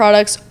makeup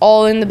products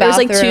all in the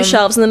bathroom. There's like 2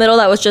 shelves in the middle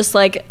that was just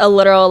like a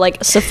literal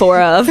like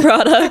Sephora of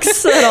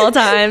products at all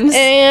times.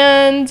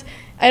 And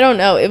I don't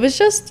know, it was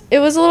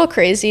a little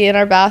crazy in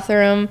our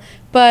bathroom,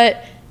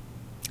 but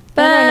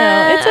I don't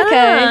know. It's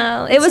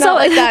okay. It was not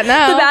like that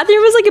now. The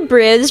bathroom was like a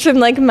bridge from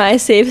like my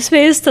safe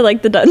space to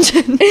like the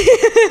dungeon.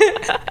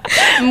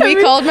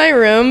 We called my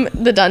room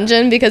the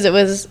dungeon because it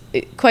was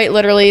quite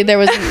literally, there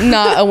was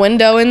not a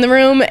window in the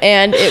room,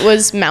 and it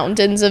was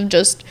mountains of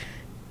just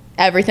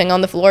everything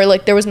on the floor.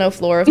 Like there was no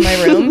floor of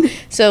my room.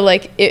 So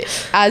like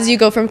as you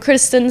go from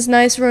Kristin's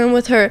nice room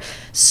with her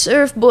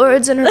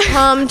surfboards and her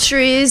palm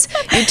trees,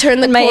 you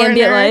turn the my corner,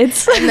 ambient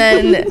lights, and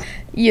then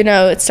you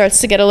know, it starts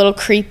to get a little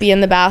creepy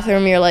in the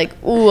bathroom. You're like,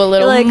 ooh, a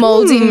little like,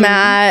 moldy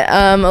mat,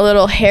 a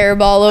little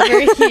hairball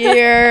over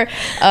here.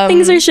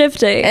 Things are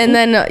shifting. And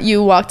then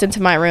you walked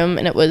into my room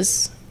and it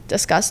was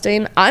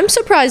disgusting. I'm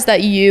surprised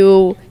that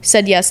you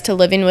said yes to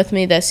living with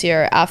me this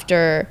year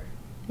after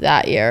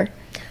that year.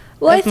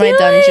 Well, of my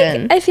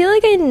dungeon. I feel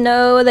like I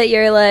know that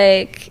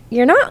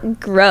you're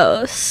not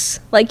gross.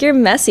 Like you're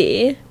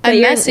messy. But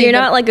you're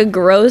not like a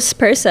gross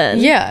person.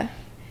 Yeah.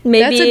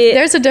 Maybe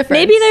there's a difference.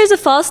 Maybe there's a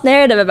false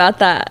narrative about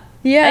that.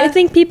 Yeah. I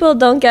think people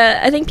think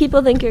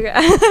you're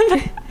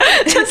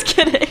Just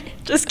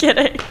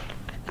kidding.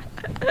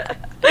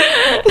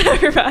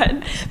 Never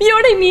mind. You know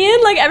what I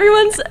mean? Like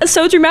everyone's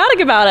so dramatic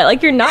about it.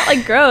 Like you're not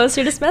like gross,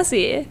 you're just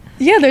messy.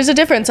 Yeah, there's a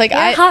difference. Like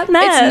hot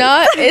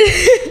mess. It's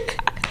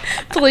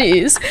not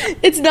please.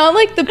 It's not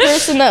like the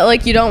person that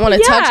like you don't want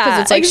to touch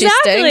because it's like she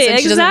stinks and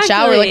she doesn't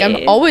shower. Like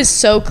I'm always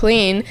so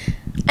clean.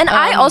 And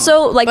I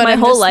also, like, my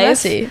whole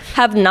life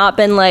have not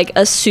been, like,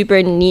 a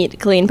super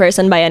neat, clean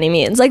person by any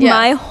means. Like,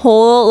 my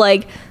whole,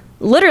 like,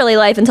 literally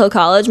life until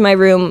college, my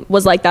room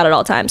was like that at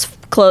all times.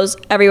 Clothes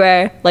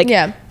everywhere, like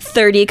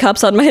 30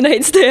 cups on my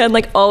nightstand,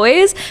 like,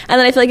 always. And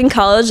then I feel like in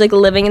college, like,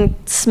 living in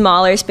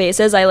smaller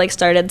spaces, I, like,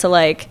 started to,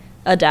 like,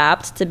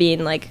 adapt to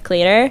being, like,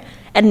 cleaner.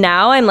 And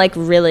now I'm like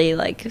really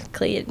like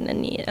clean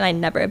and neat, and I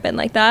never have been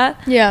like that.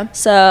 Yeah.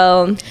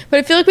 So, but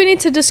I feel like we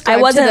need to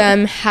describe to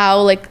them how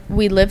like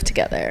we live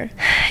together.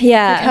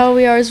 Yeah. Like how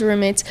we are as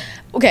roommates.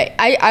 Okay,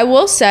 I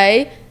will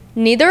say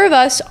neither of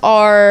us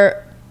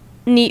are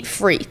neat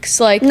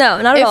freaks. Like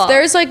no, not at all. If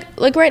there's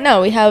like right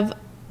now we have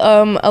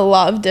a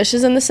lot of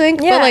dishes in the sink,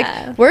 but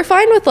like we're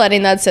fine with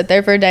letting that sit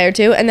there for a day or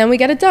two and then we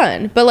get it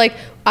done. But like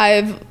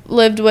I've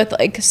lived with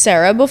like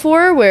Sarah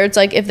before, where it's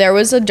like if there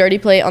was a dirty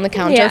plate on the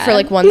counter for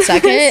like 1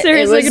 second, it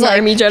was like an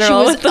army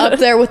general. She was up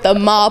there with the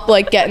mop,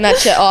 like getting that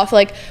shit off.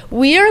 Like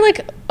we are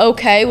like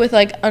okay with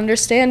like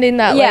understanding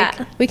that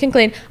like we can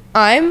clean.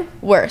 I'm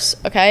worse.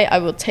 Okay, I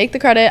will take the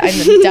credit.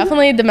 I'm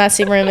definitely the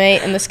messy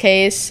roommate in this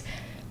case,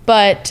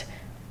 but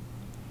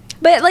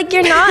like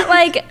you're not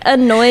like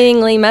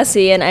annoyingly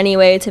messy in any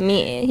way to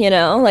me, you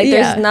know? Like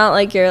there's not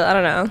like you're, I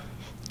don't know.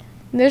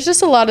 There's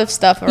just a lot of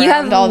stuff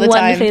around all the time.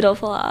 You have one fatal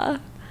flaw.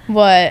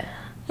 What?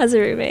 As a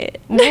roommate.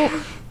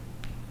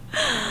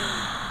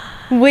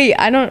 Wait,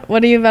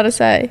 what are you about to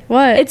say?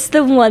 What? It's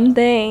the one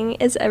thing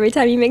is every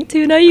time you make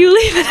tuna, you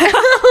leave it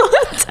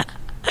out.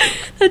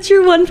 That's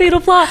your one fatal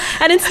flaw.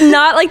 And it's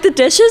not like the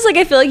dishes. Like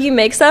I feel like you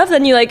make stuff,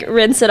 then you like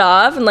rinse it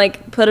off and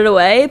like put it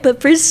away.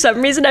 But for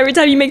some reason, every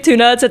time you make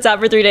tuna, it sits out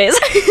for 3 days.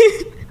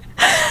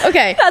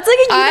 Okay. That's like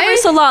a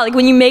universal law. Like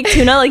when you make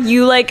tuna, like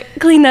you like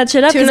clean that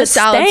shit up. Tuna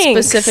salad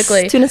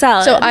specifically. Tuna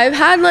salad. So I've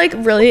had like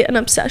really an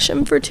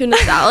obsession for tuna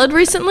salad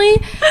recently.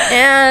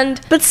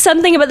 But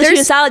something about the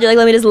tuna salad, you're like,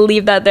 let me just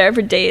leave that there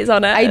for days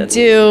on end. I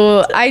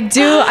do. I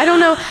don't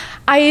know.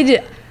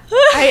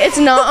 It's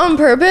not on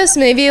purpose.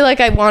 Maybe like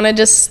I want to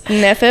just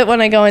sniff it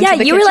when I go into the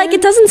kitchen. Yeah, you were like,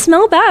 it doesn't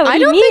smell bad. I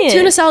don't think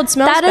tuna salad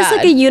smells bad. That is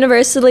like a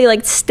universally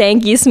like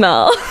stanky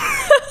smell.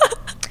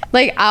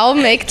 Like I'll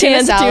make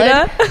tuna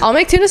salad. I'll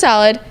make tuna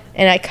salad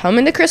and I come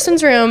into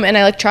Kristin's room and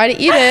I like try to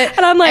eat it.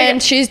 And I'm like,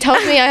 and she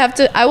tells me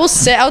I will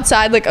sit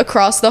outside like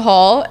across the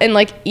hall and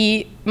like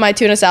eat my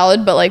tuna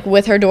salad, but like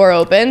with her door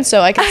open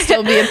so I can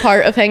still be a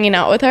part of hanging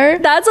out with her.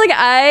 That's like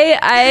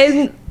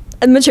I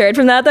matured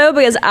from that though,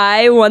 because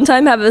I one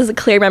time have this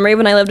clear memory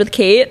when I lived with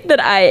Kate that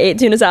I ate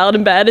tuna salad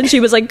in bed and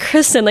she was like,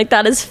 Kristin, like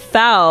that is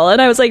foul.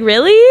 And I was like,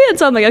 really? And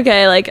so I'm like,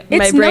 okay, like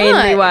my brain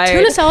rewired.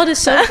 Tuna salad is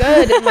so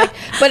good. And like,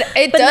 but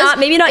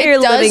maybe not your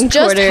living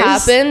quarters. It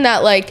does just happen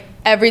that like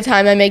every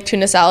time I make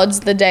tuna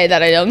salads, the day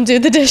that I don't do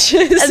the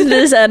dishes. And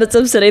this ends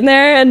up sitting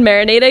there and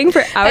marinating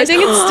for hours. I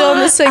think it's still in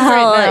the sink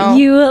right now.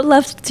 You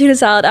left tuna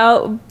salad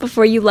out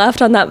before you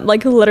left on that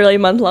like literally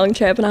month-long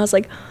trip and I was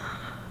like,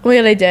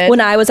 wait, I did.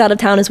 When I was out of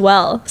town as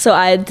well. So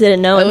I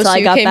didn't know until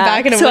I got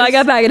back. I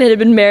got back and it had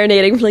been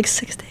marinating for like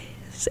 6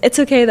 days. It's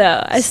okay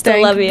though. I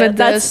still love you.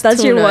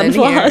 That's your one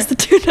flaw is the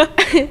tuna.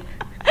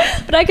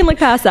 But I can look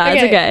past that.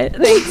 Okay. It's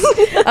okay.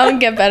 Thanks. I'll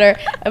get better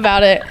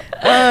about it.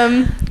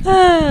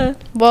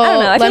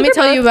 Well, let me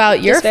tell you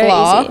about your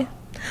flaw.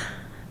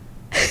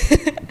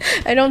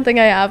 I don't think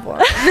I have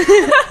one.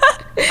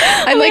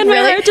 I'm like my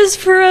heart just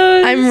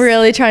froze. I'm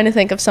really trying to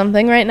think of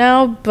something right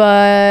now,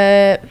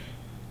 but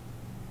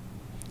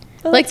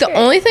Well, like, the that's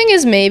great. only thing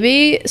is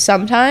maybe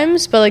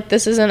sometimes, but, like,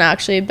 this hasn't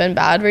actually been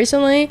bad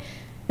recently,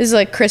 is,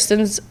 like,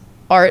 Kristen's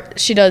art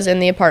she does in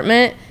the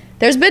apartment.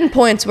 There's been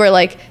points where,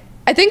 like,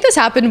 I think this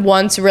happened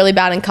once really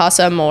bad in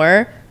Casa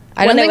Amor.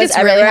 I don't think it's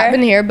really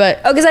happened here, but...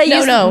 Oh, because I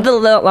used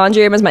the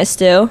laundry room as my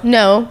stew.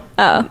 No.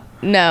 Oh.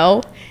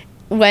 No.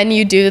 When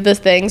you do the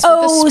things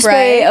with the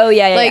spray. Oh,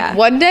 yeah, like, yeah.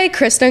 one day,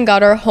 Kristen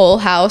got her whole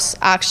house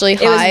actually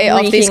high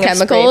off these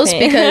chemicals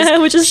because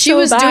which is she so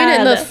was doing it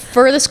in the bad.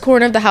 furthest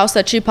corner of the house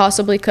that she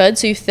possibly could,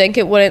 so you think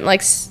it wouldn't,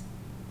 like,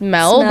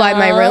 smell by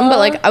my room, but,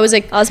 like, I was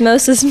like...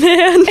 Osmosis,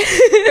 man.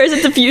 Or is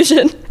it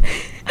diffusion?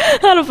 I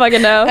don't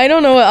fucking know. I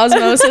don't know what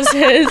osmosis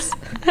is.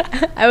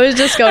 I was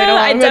just going along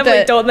I with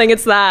definitely it. don't think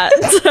it's that.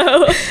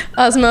 So.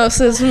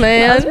 Osmosis,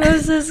 man.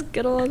 Osmosis,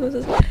 good old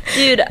osmosis.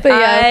 Dude, But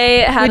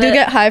yeah, we do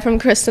get get high from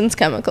Kristen's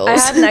chemicals. I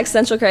had an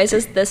existential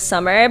crisis this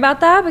summer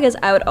about that because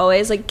I would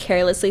always like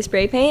carelessly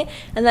spray paint,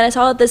 and then I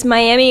saw that this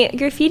Miami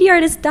graffiti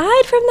artist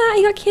died from that.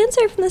 He got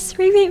cancer from the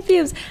spray paint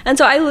fumes, and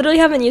so I literally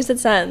haven't used it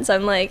since.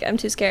 I'm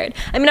too scared.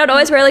 I mean, I'd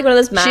always wear like one of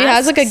those masks. She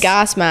has like a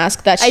gas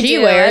mask that I she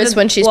do. wears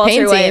when she's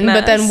Walter White painting,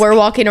 but then mask. we're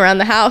walking around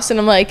the house and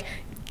I'm like,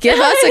 give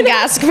us a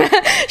gas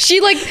mask. She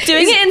like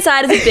Doing it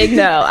inside is a big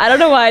no. I don't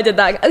know why I did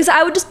that. Because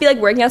I would just be like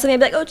working out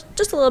something, I'd be like, oh,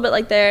 just a little bit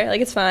like there,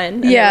 like it's fine.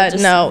 And yeah, would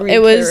just no, reek it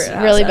was the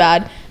house really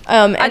out. bad.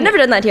 I've never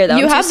done that here though.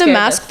 You I'm too have the scared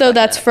mask to though fuck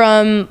that's it.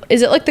 from,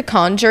 is it like The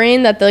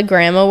Conjuring that the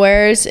grandma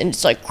wears and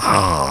it's like, do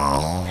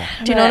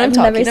you know what I'm I've never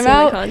talking seen The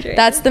about? Conjuring.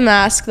 That's the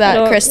mask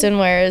that Kristen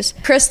wears.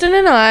 Kristen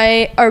and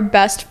I are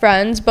best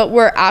friends, but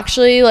we're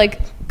actually like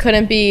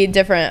couldn't be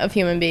different of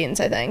human beings,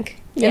 I think.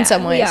 In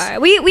some ways.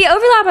 We are. We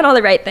overlap on all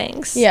the right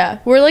things. Yeah,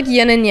 we're like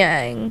yin and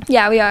yang.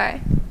 Yeah, we are.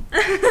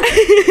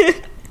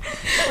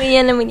 We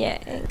yin and we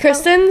yang.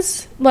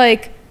 Kristen's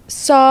like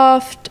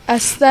soft,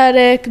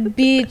 aesthetic,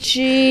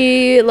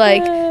 beachy,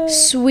 like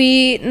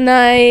sweet,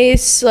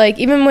 nice. Like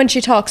even when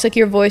she talks, like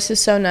your voice is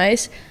so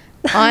nice.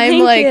 I'm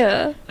Thank like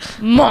you.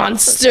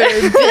 monster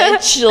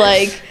bitch.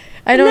 Like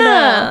I don't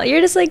know.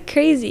 You're just like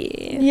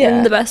crazy. Yeah.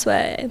 In the best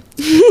way.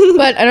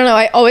 But I don't know.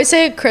 I always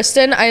say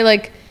Kristen, I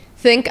like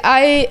think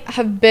I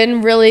have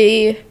been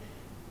really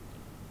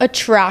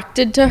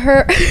attracted to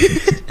her.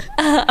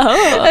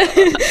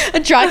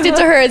 Attracted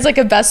to her as like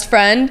a best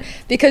friend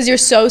because you're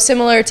so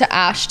similar to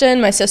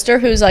Ashton, my sister,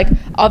 who's like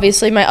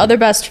obviously my other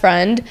best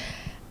friend.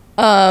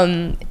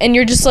 And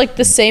you're just like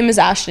the same as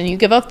Ashton. You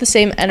give off the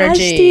same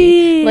energy.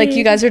 Ashty. Like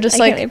you guys are just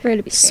I can't like wait for her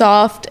to be here.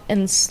 soft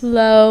and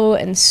slow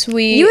and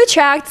sweet. You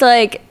attract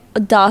like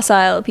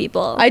docile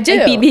people. I do.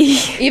 Like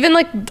BB. Even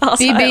like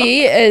Docile.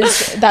 BB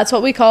is, that's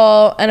what we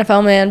call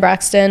NFL man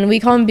Braxton. We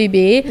call him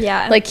BB.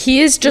 Yeah. Like he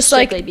is just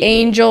like Strictly BB.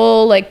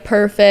 angel, like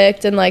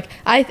perfect. And like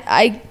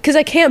because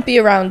I can't be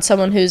around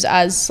someone who's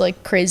as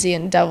like crazy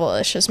and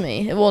devilish as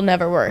me. It will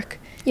never work.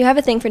 You have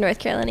a thing for North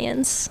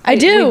Carolinians. I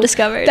do. We've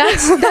discovered.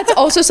 That's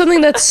also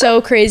something that's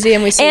so crazy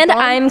and we sleep and on.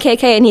 I'm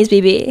KK and he's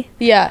BB.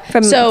 Yeah.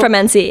 From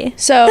NC.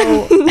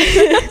 So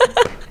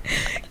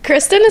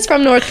Kristen is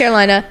from North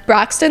Carolina.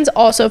 Braxton's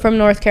also from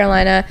North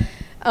Carolina.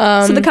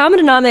 So the common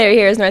denominator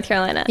here is North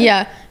Carolina.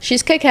 Yeah,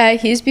 she's KK,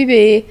 he's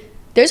BB.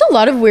 There's a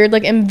lot of weird,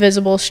 like,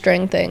 invisible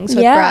string things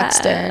with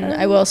Braxton,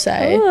 I will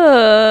say.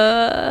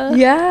 Ooh.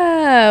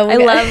 Yeah.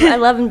 I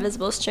love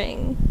invisible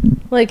string.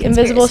 Like,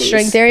 invisible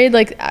string theory,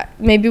 like,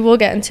 maybe we'll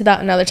get into that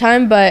another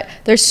time, but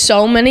there's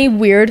so many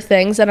weird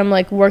things that I'm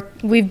like,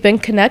 we've been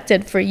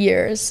connected for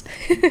years.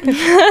 Okay,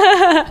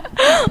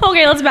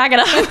 let's back it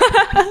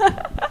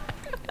up.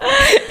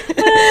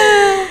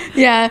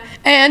 Yeah,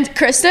 and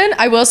Kristen,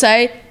 I will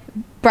say,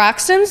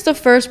 Braxton's the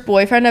first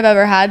boyfriend I've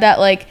ever had that,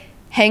 like,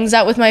 hangs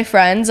out with my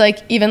friends, like,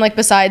 even, like,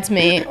 besides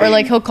me. Or,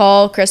 like, he'll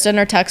call Kristen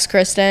or text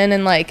Kristen,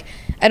 and, like,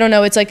 I don't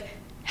know, it's, like,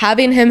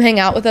 having him hang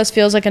out with us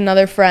feels like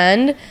another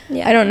friend.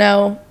 Yeah. I don't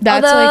know.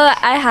 That's, although,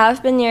 like... I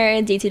have been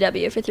your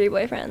DTW for 3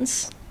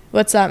 boyfriends.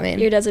 What's that mean?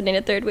 Your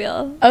designated third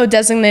wheel. Oh,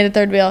 designated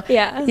third wheel.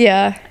 Yeah.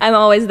 Yeah. I'm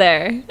always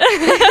there.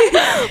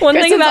 One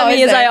thing about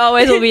me is I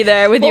always will be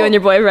there with you and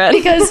your boyfriend.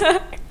 Because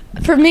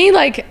for me,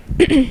 like,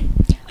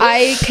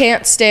 I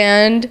can't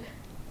stand...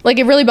 Like,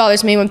 it really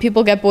bothers me when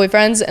people get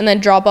boyfriends and then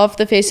drop off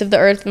the face of the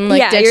earth and,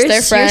 like, ditch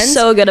their friends. You're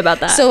so good about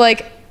that. So,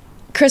 like,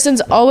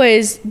 Kristen's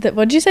always...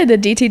 What'd you say? The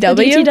DTW?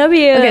 The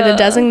DTW. Okay, the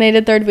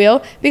designated third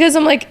wheel. Because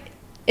I'm like...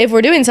 If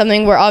we're doing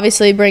something, we're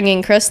obviously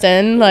bringing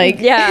Kristen. Like,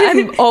 yeah,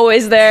 I'm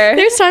always there.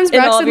 There's times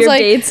Braxton's like,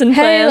 dates and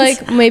hey,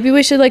 plans. Like, maybe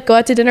we should, like, go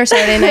out to dinner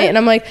Saturday night. And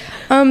I'm like,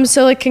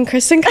 so, like, can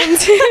Kristen come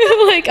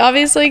too? Like,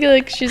 obviously,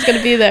 like, she's going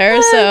to be there,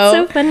 Oh,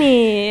 so. It's so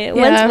funny.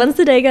 Yeah. When's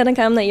the day going to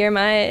come that you're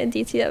my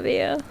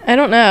DTW? I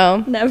don't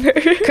know. Never.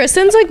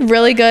 Kristen's, like,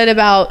 really good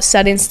about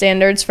setting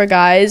standards for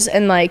guys.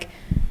 And, like,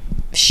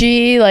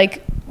 she,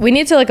 like... We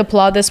need to, like,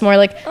 applaud this more.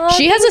 Like,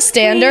 she has a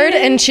standard,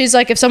 and she's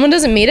like, if someone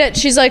doesn't meet it,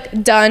 she's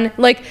like, done.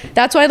 Like,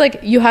 that's why,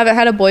 like, you haven't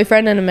had a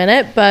boyfriend in a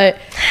minute, but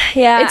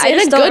yeah, it's in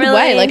a good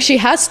way. Like, she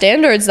has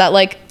standards that,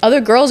 like, other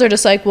girls are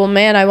just like, well,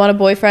 man, I want a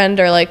boyfriend,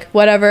 or, like,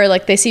 whatever.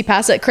 Like, they see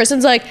past it.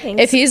 Kristen's like,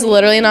 if he's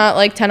literally not,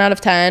 like, 10 out of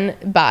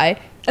 10, bye.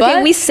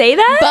 Okay, we say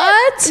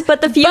that,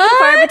 but the few and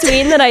far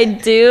between that I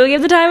do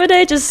give the time of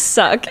day just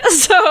suck.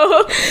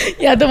 So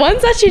yeah, the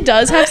ones that she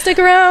does have stick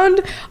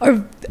around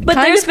are but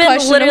kind there's of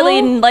been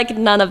literally like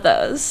none of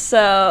those.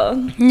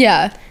 So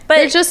yeah, but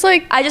it's just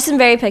like I just am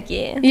very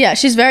picky. Yeah,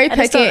 she's very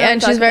picky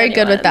and she's very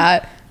good with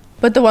that.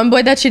 But the one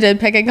boy that she did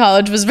pick in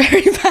college was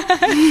very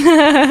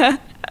bad.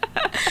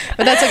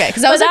 But that's okay,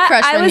 because I was like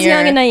freshman year. I was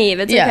young and naive.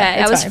 It's okay.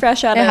 I was fine.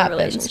 fresh out of a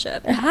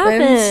relationship. It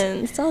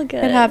happens. It's all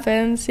good. It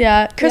happens.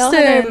 Yeah. Kristin, we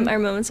all have our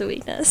moments of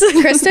weakness.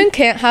 Kristin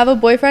can't have a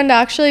boyfriend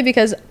actually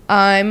because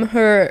I'm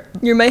her.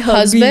 You're my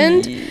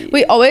husband.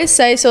 We always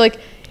say so. Like,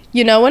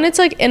 you know, when it's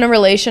like in a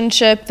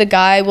relationship, the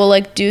guy will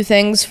like do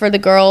things for the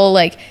girl.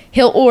 Like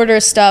he'll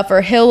order stuff,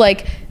 or he'll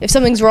like, if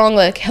something's wrong,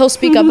 like he'll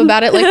speak up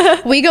about it.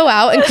 Like we go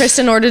out and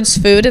Kristin orders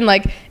food, and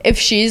like if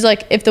she's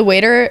like, if the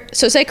waiter,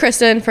 so say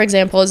Kristin, for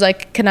example, is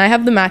like, can I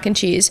have the mac and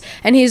cheese?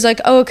 And he's like,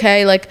 oh,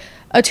 okay, like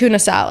a tuna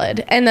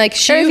salad. And like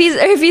she, or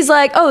if he's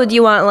like, oh, do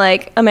you want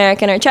like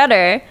American or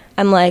cheddar?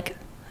 I'm like,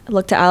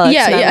 look to Alex.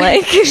 Yeah, yeah.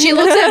 Like, she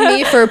looks at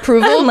me for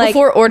approval like,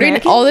 before ordering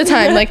American? all the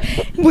time. Like,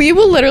 we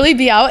will literally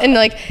be out and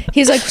like,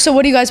 he's like, so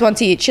what do you guys want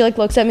to eat? She like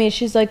looks at me and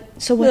she's like,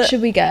 so what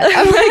should we get?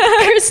 I'm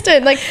like,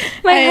 Kristin, like,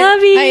 my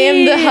hubby. I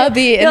am the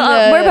hubby in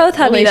the we're both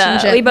hubby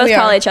relationship. though. We both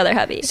call each other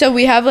hubby. So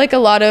we have like a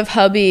lot of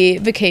hubby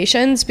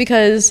vacations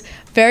because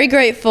very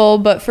grateful,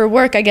 but for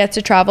work I get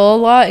to travel a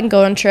lot and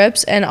go on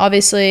trips, and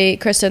obviously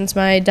Kristin's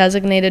my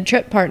designated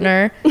trip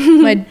partner,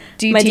 my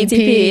DTP. My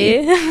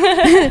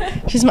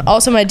DTP. She's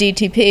also my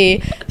DTP.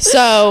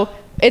 So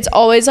it's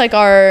always like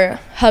our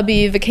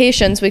hubby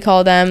vacations, we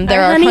call them.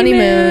 They're our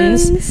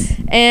honeymoons.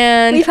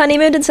 And we've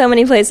honeymooned in so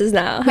many places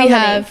now. We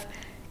have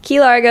Key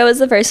Largo was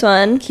the first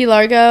one. Key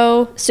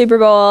Largo. Super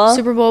Bowl.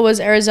 Super Bowl was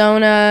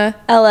Arizona.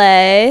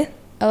 LA,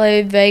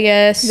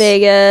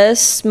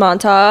 Vegas,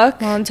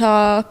 Montauk.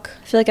 I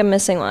feel like I'm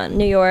missing one.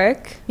 New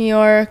York.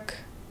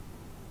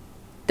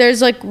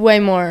 There's like way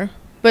more,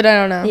 but I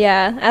don't know.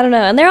 Yeah, I don't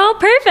know. And they're all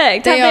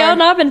perfect. Have they all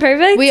not been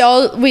perfect?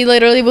 We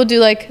literally will do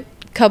like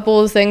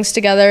couple of things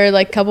together,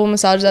 like couple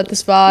massages at the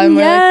spa, and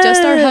we're like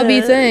just our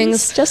hubby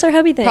things. Just our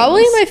hubby things.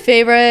 Probably my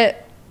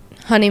favorite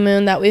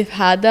honeymoon that we've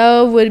had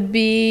though would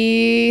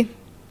be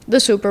the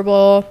Super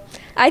Bowl.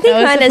 I think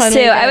mine is too.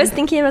 I was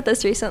thinking about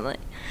this recently.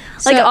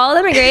 Like, all of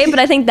them are great, but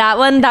I think that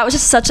was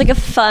just such like a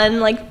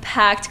fun, like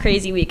packed,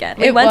 crazy weekend.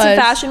 We went to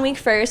Fashion Week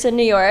first in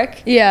New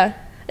York. Yeah.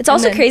 It's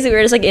also crazy we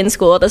were just like in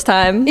school at this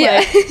time.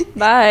 Yeah. Like,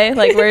 bye.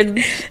 Like we're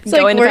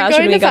going to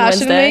Fashion Week on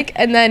Wednesday.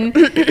 And then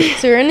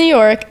so we're in New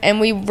York and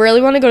we really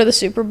want to go to the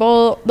Super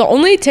Bowl. The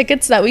only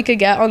tickets that we could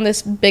get on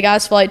this big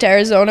ass flight to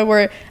Arizona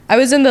were, I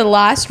was in the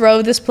last row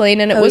of this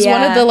plane, and it was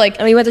one of the like,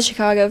 and we went to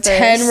Chicago first.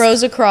 10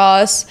 rows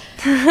across.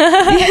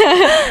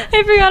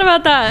 I forgot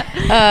about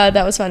that.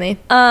 That was funny.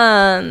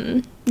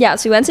 Yeah,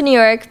 so we went to New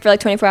York for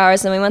like 24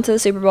 hours, and then we went to the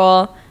Super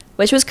Bowl,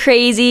 which was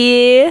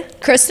crazy.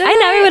 Kristin, I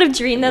never would have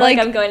dreamed that like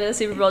I'm going to the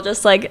Super Bowl,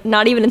 just like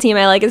not even a team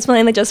I like, it's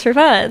playing like just for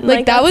fun.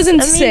 Like that was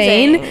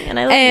insane. Amazing.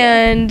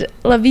 And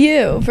I love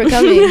you for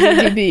coming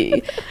to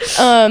DB.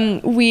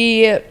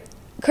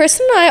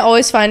 Kristin and I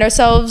always find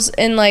ourselves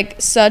in like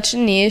such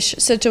niche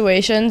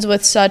situations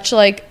with such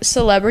like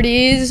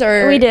celebrities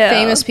or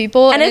famous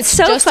people, and it's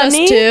so just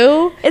funny. Us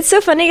two. It's so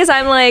funny because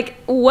I'm like,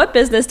 what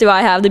business do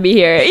I have to be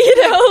here?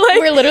 You know, like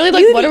we're literally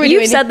like, what are we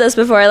doing? You've said this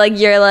before. Like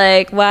you're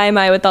like, why am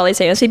I with all these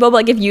famous people? But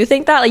like, if you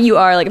think that, like you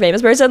are like a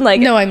famous person,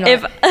 like no, I'm not.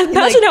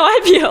 Imagine how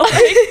I feel.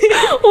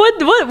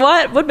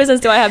 Like, what business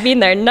do I have being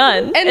there?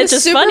 None. And it's the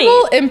just Super funny.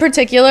 Bowl in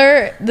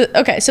particular.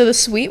 So the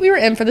suite we were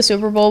in for the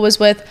Super Bowl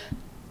was with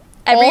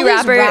every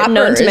rapper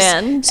known to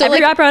man. So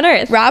every rapper on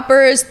earth.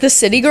 Rappers, the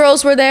City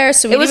Girls were there.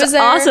 So it was there,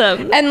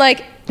 awesome. And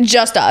like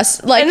just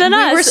us. Like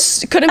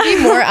couldn't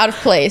be more out of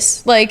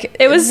place. Like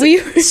it was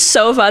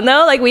so fun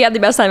though. Like we had the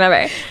best time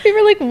ever. We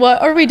were like,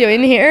 what are we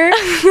doing here?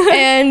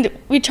 And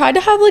we tried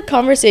to have like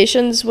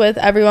conversations with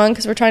everyone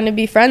because we're trying to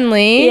be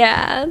friendly.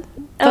 Yeah.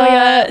 Oh my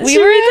god.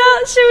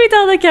 Should we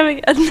tell the Kevin?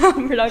 No,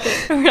 we're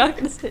not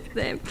gonna say his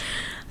name.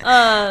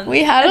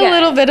 We had a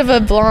little bit of a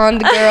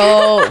blonde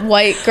girl,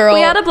 white girl. We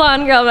had a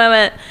blonde girl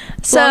moment.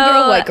 Blonde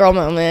girl, white girl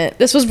moment.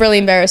 This was really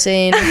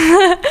embarrassing.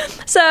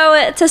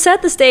 So to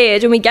set the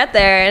stage, when we get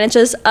there and it's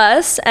just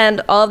us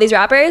and all of these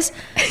rappers,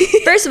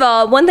 first of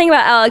all, one thing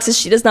about Alex is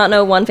she does not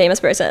know one famous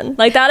person.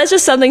 Like that is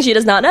just something she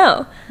does not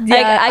know. Yeah,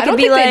 like, I don't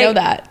think they know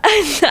that.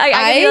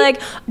 I could be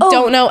like,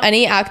 don't know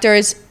any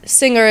actors,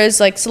 singers,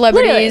 like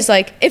celebrities. Literally.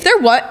 Like if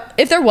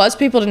there was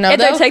people to know, if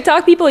they're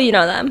TikTok people, you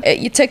know them.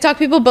 TikTok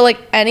people, but like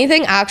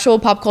anything actual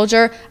pop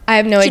culture, I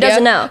have no idea. She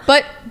doesn't know.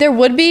 But there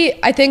would be,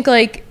 I think,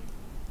 like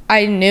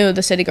I knew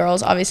the City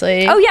Girls,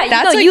 obviously. Oh yeah,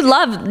 that's you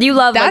love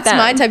that's like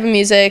my type of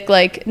music,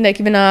 like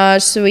Nicki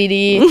Minaj,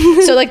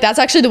 Saweetie. So like that's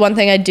actually the one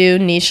thing I do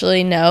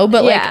nichely know,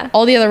 but like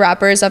all the other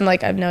rappers, I'm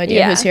like I have no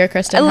idea who's here.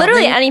 Kristin,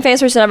 literally any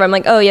famous person ever, I'm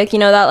like, oh yeah, you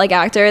know that like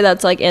actor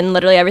that's like in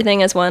literally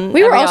everything as one.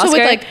 We were also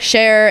Oscar? With like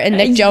Cher and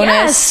Nick Jonas.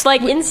 Yes,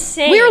 like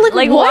insane. We were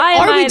like what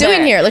are we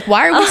doing here? Like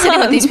why are we sitting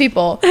with these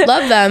people?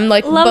 Love them,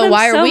 like but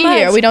why are we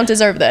here? We don't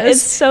deserve this.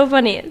 It's so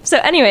funny. So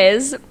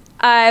anyways,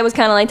 I was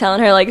kind of like telling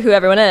her like who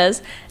everyone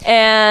is,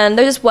 and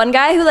there's this one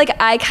guy who like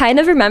I kind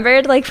of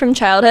remembered like from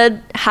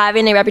childhood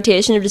having a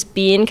reputation of just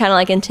being kind of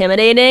like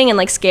intimidating and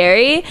like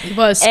scary. It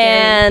was scary.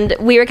 And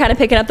we were kind of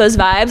picking up those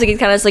vibes. Like he's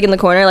kind of just like in the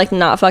corner, like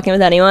not fucking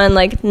with anyone,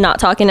 like not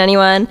talking to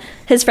anyone.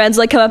 His friends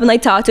would, like come up and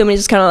like talk to him, and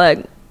he's just kind of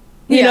like,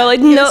 you know, like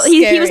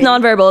he was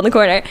nonverbal in the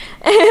corner.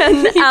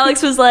 And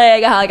Alex was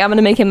like, I'm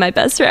gonna make him my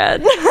best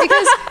friend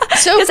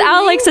because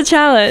Al likes a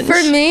challenge.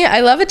 For me,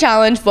 I love a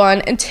challenge,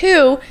 one, and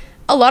two,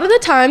 a lot of the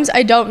times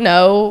I don't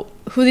know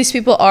who these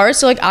people are,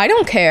 so like I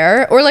don't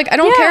care, or like I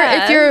don't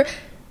care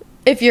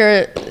if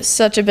you're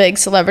such a big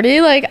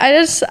celebrity. Like I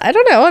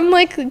don't know, I'm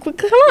like, come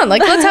on,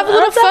 like let's have a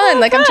little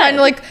fun. Like I'm trying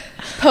to like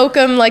poke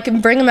him, like,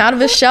 and bring him out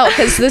of his shell,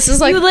 because this is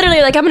like, you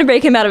literally like, I'm gonna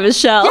break him out of his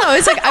shell. No,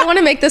 it's like I want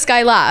to make this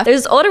guy laugh.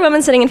 There's an older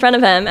woman sitting in front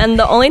of him, and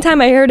the only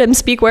time I heard him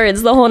speak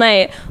words the whole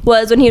night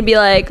was when he'd be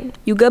like,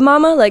 you good,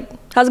 mama? Like,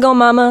 how's it going,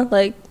 mama?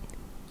 Like,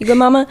 you good,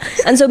 mama?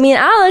 And so me and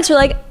Alex were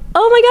like,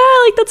 oh my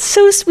god, like that's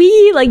so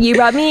sweet. Like you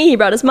brought me, he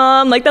brought his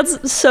mom. Like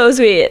that's so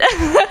sweet.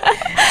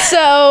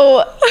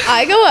 So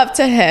I go up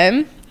to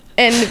him,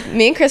 and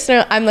me and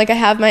Kristin, I'm like, I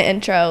have my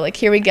intro, like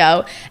here we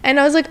go. And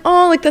I was like,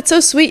 oh, like that's so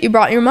sweet, you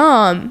brought your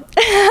mom.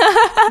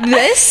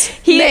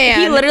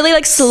 He literally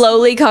like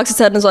slowly cocks his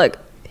head and is like,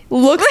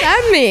 looks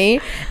at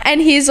me, and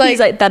he's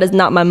like, that is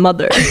not my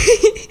mother.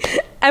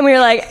 And we were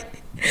like,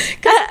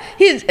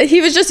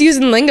 he was just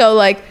using lingo,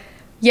 like,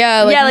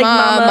 yeah, like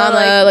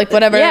mama, like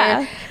whatever.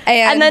 Yeah.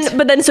 And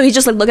then so he's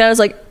just like looking at us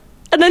like,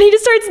 and then he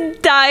just starts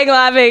dying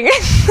laughing.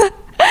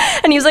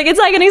 And he was like, it's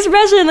like an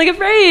expression, like a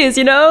phrase,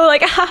 you know,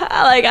 like,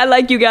 like I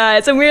like you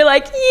guys. And we were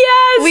like,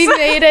 yes, we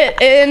made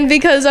it in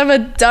because I'm a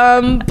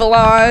dumb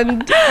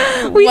blonde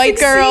white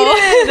girl.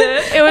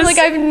 It was like,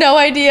 I have no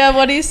idea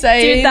what he's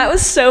saying. Dude, that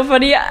was so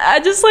funny.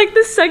 I just like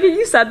the second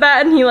you said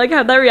that and he like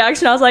had that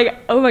reaction, I was like,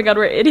 oh my god,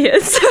 we're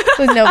idiots.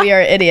 No, we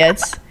are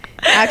idiots.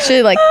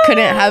 Actually, like,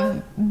 couldn't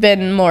have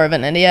been more of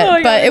an idiot. Oh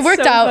my God, but it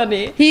worked out.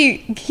 Funny. He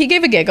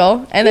gave a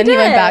giggle, and then he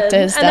went back to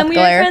his death glare. And then we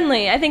were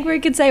friendly. I think we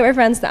could say we're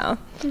friends now.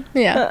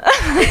 Yeah.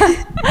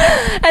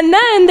 And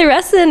then the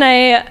rest of the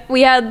night,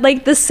 we had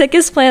like the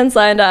sickest plans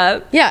lined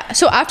up. Yeah.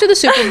 So after the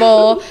Super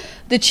Bowl,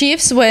 the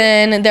Chiefs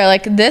win. They're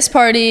like, this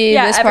party,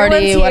 this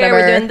party, here, whatever.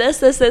 We're doing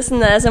this,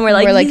 and this. And we're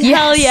like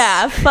hell yes.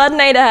 Yeah, fun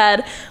night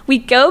ahead. We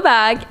go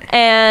back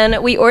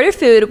and we order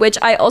food, which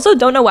I also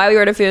don't know why we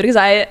order food, because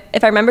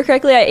if I remember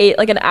correctly, I ate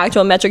like an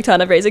actual metric ton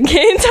of Raisin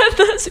Canes at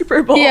the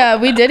Super Bowl. Yeah,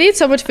 we did eat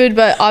so much food,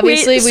 but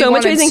obviously we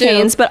wanted Raisin soup.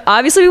 Canes, but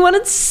obviously we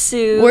wanted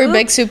soup. We're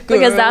big soup girls.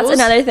 Because that's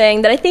another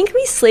thing that I think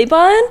we sleep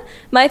on.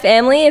 My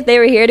family, if they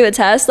were here to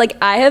attest, like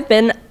I have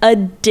been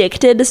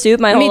addicted to soup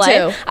my whole life.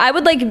 Me too. I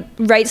would like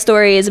write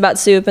stories about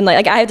soup, and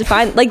like I had to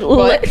find like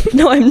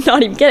no, I'm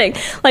not even kidding.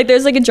 Like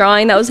there's like a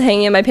drawing that was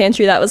hanging in my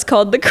pantry that was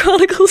called The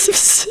Chronicles of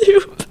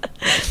Soup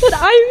that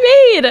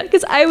I made,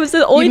 because I was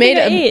the only thing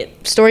I ate. You made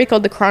a story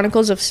called The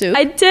Chronicles of Soup?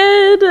 I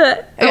did.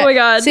 Okay. Oh my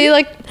god. See,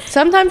 like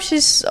sometimes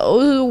she's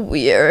so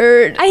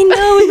weird. I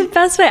know, in the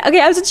best way.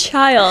 Okay, I was a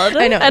child.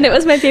 I know. And it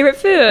was my favorite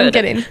food. I'm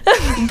kidding.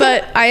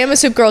 But I am a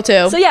soup girl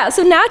too. So yeah,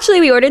 so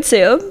naturally we ordered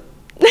soup.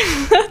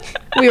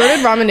 We ordered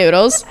ramen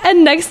noodles.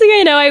 And next thing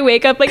I know, I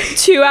wake up like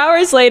 2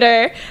 hours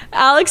later.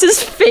 Alex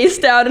is face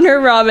down in her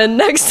ramen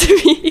next to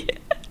me.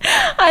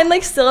 I'm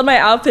like still in my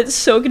outfit,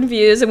 so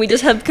confused, and we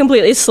just have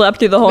completely slept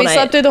through the whole night. We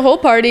slept through the whole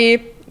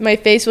party. My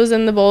face was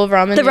in the bowl of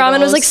ramen The noodles. ramen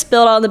was like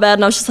spilled on the bed,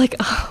 and I was just like,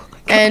 oh my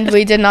God. And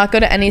we did not go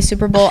to any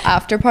Super Bowl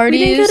after parties.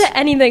 We didn't go to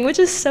anything, which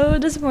is so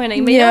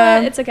disappointing. But yeah,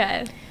 you know, it's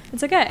okay.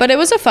 It's okay. But it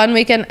was a fun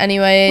weekend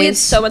anyways. We had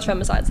so much fun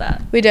besides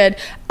that. We did.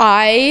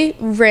 I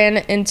ran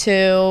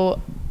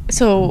into...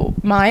 So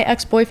my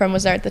ex-boyfriend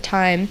was there at the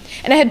time,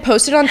 and I had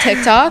posted on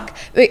TikTok.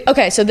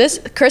 Okay, so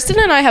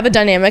Kristin and I have a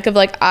dynamic of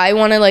like, I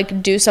want to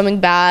like do something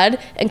bad,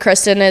 and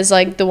Kristin is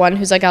like the one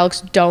who's like,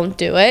 Alex, don't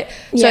do it.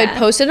 So I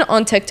posted it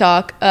on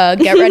TikTok,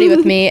 get ready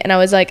with me, and I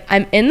was like,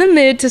 I'm in the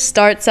mood to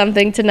start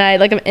something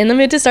tonight. Like I'm in the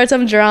mood to start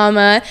some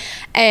drama.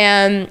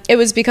 And it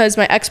was because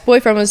my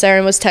ex-boyfriend was there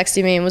and was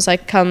texting me and was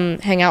like, come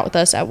hang out with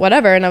us at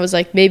whatever. And I was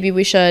like, maybe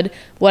we should,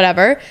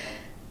 whatever.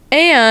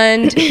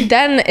 And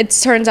then it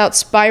turns out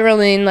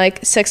spiraling like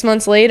 6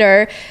 months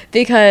later,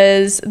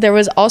 because there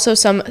was also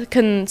some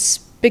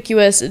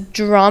conspicuous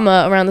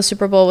drama around the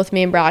Super Bowl with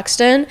me and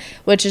Braxton,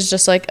 which is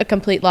just like a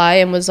complete lie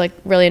and was like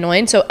really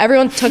annoying. So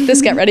everyone took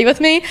this get ready with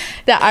me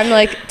that I'm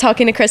like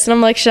talking to Kristin.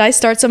 I'm like, should I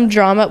start some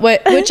drama?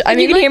 Which I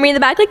mean, you can hear me in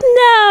the back like,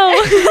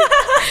 no.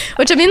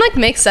 Which I mean like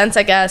makes sense,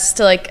 I guess,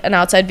 to like an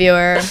outside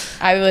viewer.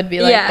 I would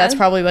be like, that's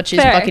probably what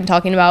she's fucking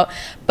talking about.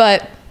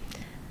 But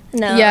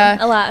no, yeah.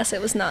 Alas,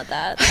 it was not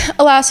that.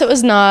 Alas, it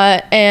was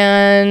not,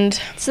 and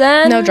so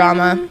then, no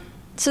drama.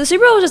 So the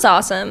Super Bowl was just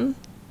awesome.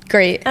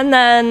 Great. And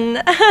then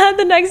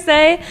the next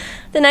day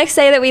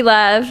that we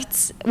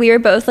left, we were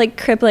both like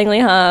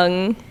cripplingly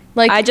hung.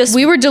 Like,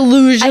 we were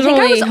delusionally I think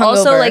I was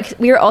also hungover. like,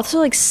 we were also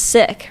like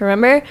sick,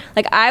 remember?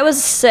 Like, I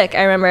was sick,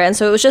 I remember. And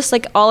so it was just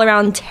like all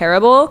around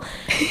terrible.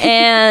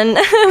 And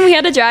we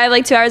had to drive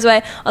like 2 hours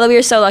away. Although we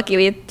were so lucky,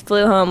 we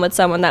flew home with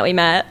someone that we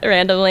met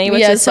randomly.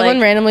 Which is someone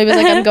like, randomly was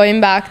like, I'm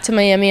going back to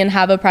Miami and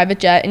have a private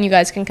jet and you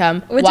guys can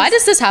come. Why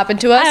does this happen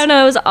to us? I don't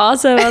know. It was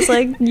awesome. I was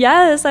like,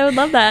 yes, I would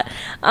love that.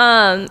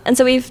 And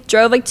so we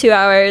drove like 2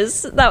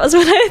 hours. That was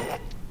when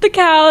the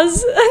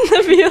cows and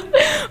the view.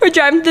 We're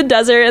driving to the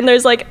desert and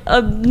there's like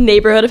a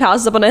neighborhood of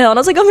houses up on a hill and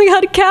I was like, oh my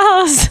god,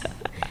 cows.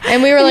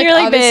 And we were like, you're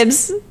like,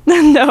 babes.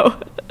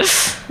 No.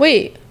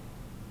 Wait.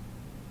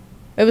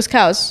 It was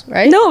cows,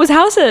 right? No, it was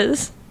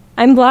houses.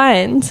 I'm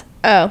blind.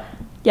 Oh.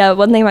 Yeah,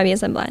 one thing about me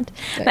is I'm blind.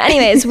 But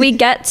anyways, we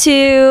get to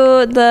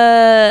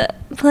the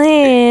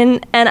plane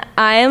and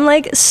I am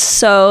like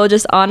so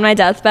just on my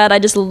deathbed. I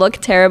just look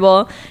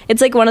terrible. It's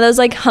like one of those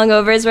like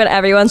hungovers where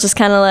everyone's just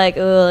kind of like,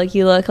 oh, like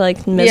you look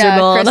like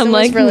miserable. And I'm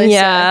like, really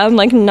sick. I'm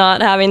like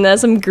not having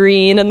this. I'm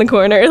green in the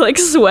corner, like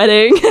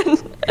sweating.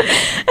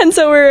 And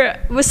so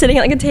we're sitting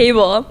at like a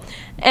table.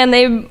 And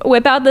they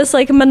whip out this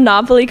like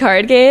Monopoly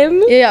card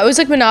game. Yeah, it was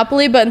like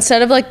Monopoly, but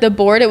instead of like the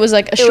board, it was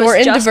like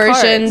shortened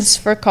versions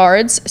for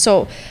cards.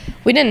 So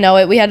we didn't know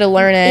it. We had to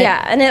learn it.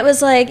 Yeah, and it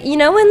was like, you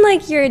know when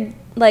like you're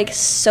like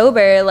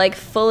sober, like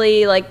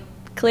fully like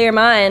clear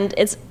mind,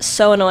 it's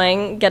so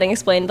annoying getting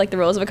explained like the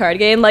rules of a card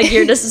game. Like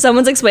you're just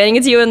someone's explaining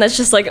it to you and that's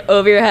just like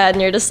over your head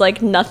and you're just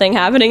like nothing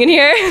happening in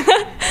here.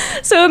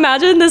 So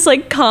imagine this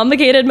like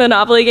complicated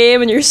Monopoly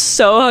game and you're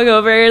so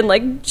hungover and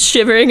like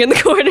shivering in the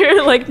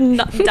corner, like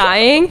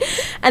dying,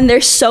 and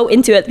they're so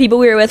into it. The people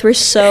we were with were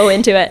so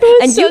into it,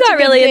 and you got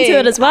really into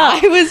it as well.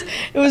 It was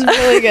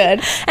really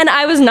good. And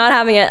I was not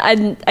having it.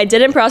 I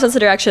didn't process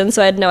the directions,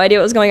 so I had no idea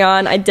what was going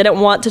on. I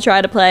didn't want to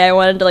try to play. I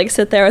wanted to like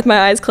sit there with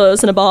my eyes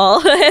closed and a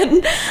ball.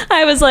 And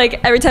I was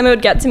like, every time it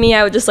would get to me,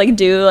 I would just like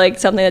do like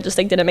something that just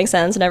like didn't make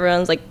sense, and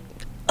everyone's like,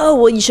 oh,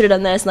 well, you should have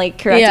done this, and like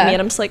corrected me,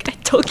 and I'm just like, I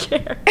don't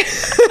care.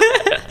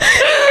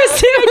 I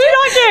do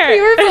not care.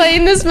 We were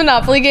playing this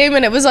Monopoly game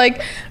and it was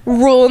like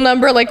rule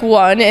number like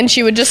 1 and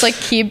she would just like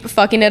keep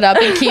fucking it up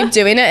and keep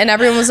doing it and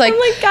everyone was like,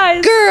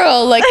 guys,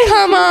 girl, like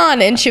come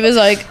on, and she was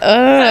like,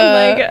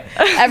 ugh.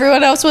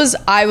 Everyone else was,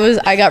 I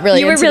got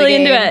really into the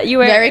game. Into it. You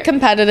were very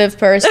competitive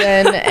person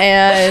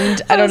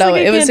and I don't know,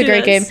 it was a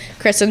great game.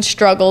 Kristin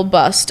struggled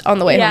bust on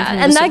the way home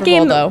from the Super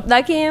Bowl, though.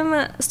 That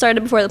game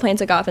started before the plane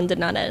took off and did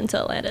not end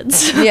until it landed.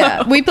 So.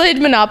 Yeah, we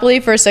played Monopoly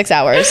for 6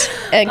 hours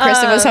and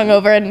Kristin was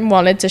hungover and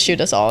wanted to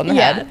shoot us all in the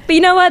head. But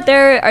you know what?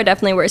 There are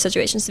definitely worse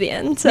situations to be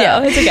in, so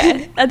it's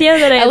okay. At the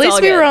end of the day, at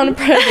least we were on a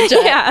private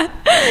jet. Yeah,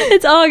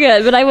 it's all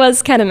good, but I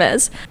was kind of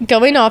miss.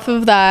 Going off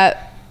of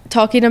that,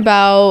 talking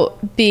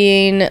about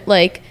being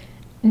like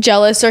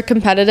jealous or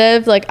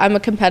competitive, like I'm a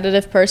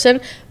competitive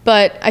person,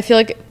 but I feel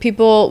like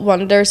people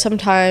wonder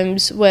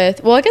sometimes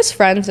with, well, I guess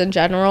friends in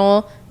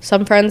general,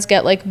 some friends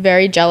get like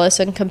very jealous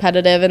and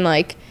competitive and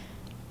like,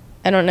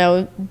 I don't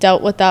know,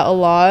 dealt with that a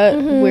lot.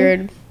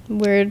 Weird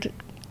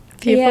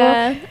people.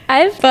 Yeah,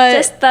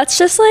 that's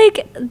just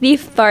like the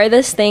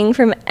farthest thing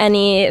from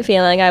any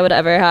feeling I would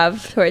ever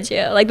have towards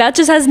you. Like that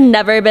just has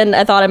never been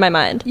a thought in my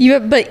mind.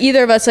 But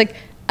either of us, like,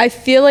 I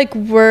feel like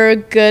we're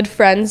good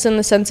friends in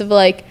the sense of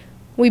like,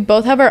 we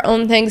both have our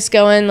own things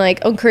going,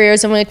 like own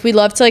careers, and like we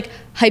love to like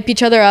hype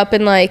each other up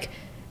and like,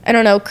 I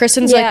don't know,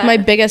 Kristin's like my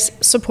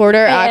biggest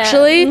supporter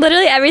actually.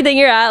 Literally everything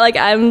you're at, like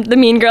I'm the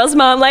mean girl's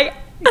mom, like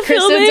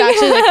Kristin's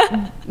actually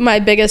like my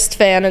biggest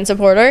fan and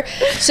supporter.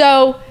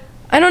 So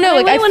I don't know,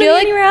 like I feel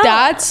like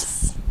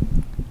that's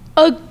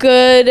a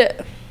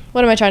good,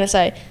 what am I trying to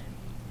say?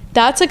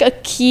 That's like a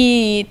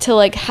key to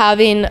like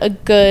having a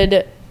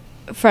good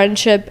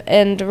friendship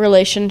and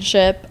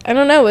relationship. I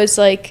don't know, is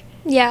like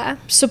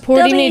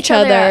supporting each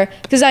other,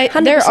 because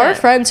there are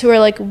friends who are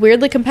like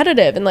weirdly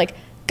competitive and like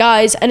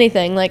guys,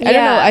 anything, like I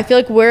don't know, I feel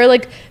like we're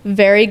like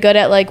very good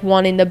at like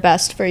wanting the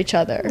best for each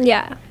other.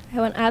 I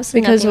want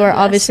absolutely because we're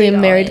obviously a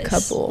married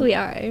couple. We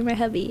are, my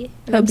hubby.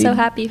 I'm so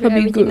happy for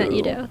everything that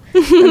you do.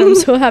 And I'm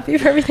so happy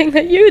for everything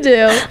that you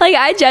do. Like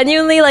I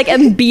genuinely like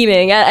am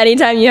beaming at any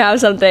time you have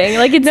something.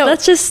 Like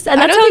that's just, and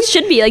that's how it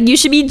should be. Like you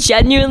should be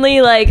genuinely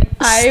like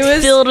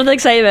filled with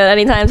excitement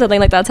anytime something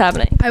like that's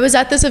happening. I was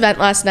at this event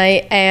last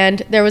night and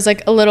there was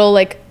like a little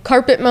like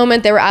carpet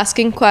moment. They were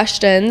asking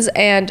questions,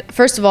 and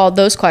first of all,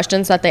 those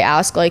questions that they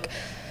ask, like,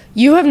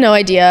 you have no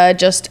idea,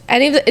 just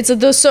any of it's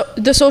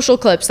the social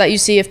clips that you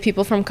see of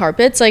people from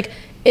carpets, like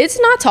it's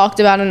not talked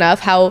about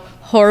enough how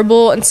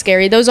horrible and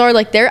scary those are.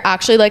 Like they're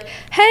actually like,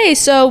 hey,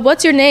 so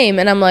what's your name?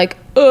 And I'm like,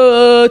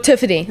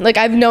 Tiffany, like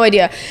I have no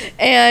idea.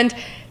 And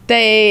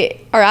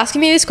they are asking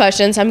me these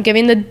questions, I'm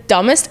giving the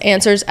dumbest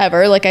answers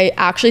ever, like I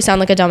actually sound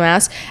like a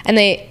dumbass, and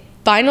they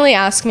finally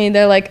ask me,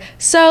 they're like,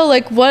 so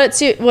like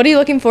what are you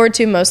looking forward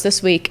to most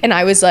this week? And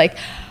I was like,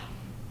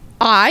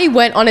 I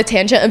went on a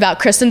tangent about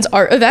Kristin's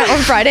art event on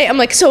Friday. I'm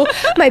like, so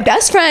my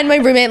best friend, my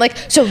roommate, like,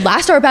 so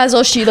last Art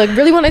Basel, she like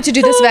really wanted to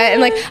do this event,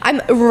 and like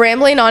I'm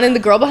rambling on, and the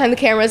girl behind the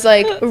camera is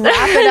like,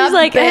 wrap it up,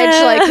 like,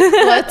 bitch, like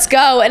let's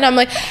go. And I'm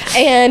like,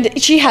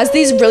 and she has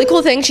these really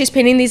cool things. She's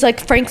painting these like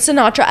Frank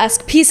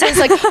Sinatra-esque pieces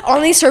like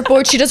on these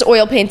surfboards. She does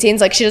oil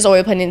paintings, like she does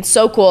oil paintings,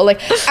 so cool. Like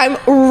I'm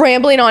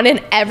rambling on,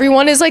 and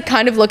everyone is like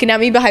kind of looking at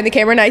me behind the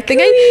camera, and I think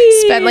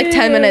I spent like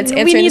 10 minutes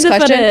answering this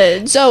question.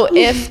 Footage. So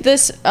if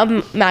this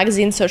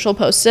magazine social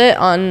posts it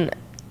on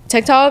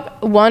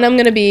TikTok, one, I'm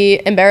gonna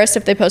be embarrassed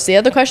if they post the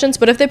other questions,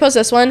 but if they post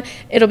this one,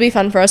 it'll be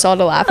fun for us all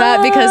to laugh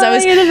at, because I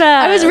was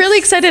really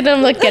excited, and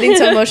I'm like getting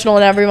so emotional,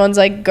 and everyone's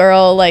like,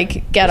 girl,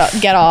 like get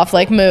off,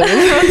 like move.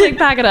 Everyone's like,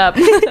 pack it up.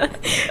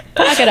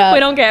 Pack it up. We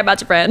don't care about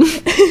your friend.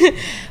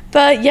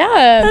 But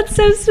yeah, that's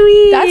so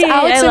sweet. That's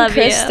Alix and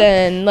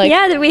Kristin. Like,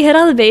 yeah, did we hit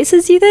all the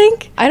bases, you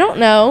think? I don't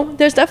know.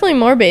 There's definitely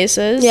more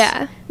bases.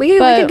 Yeah, we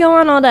could go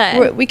on all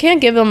day. We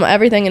can't give them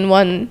everything in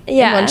one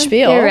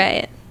spiel. You're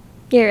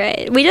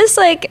right. We just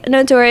like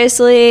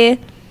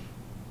notoriously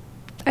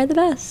are the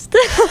best.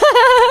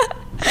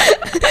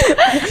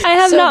 I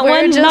have not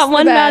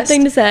one bad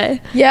thing to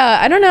say. Yeah,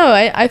 I don't know.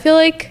 I feel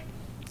like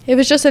it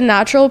was just a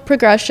natural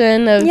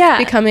progression of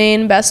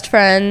becoming best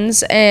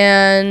friends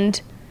and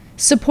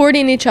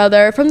supporting each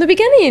other from the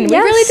beginning. Yes, we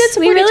really did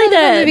support each other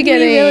from the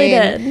beginning. We really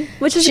did.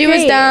 Which is She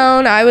was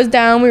down, I was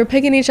down. We were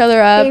picking each other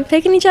up. We were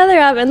picking each other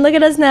up, and look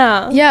at us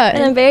now. Yeah.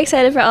 And I'm very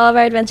excited for all of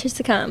our adventures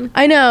to come.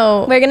 I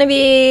know. We're going to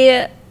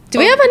be... Do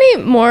we have any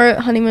more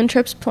honeymoon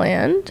trips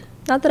planned?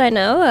 Not that I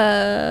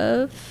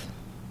know of.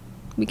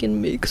 We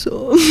can make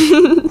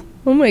some.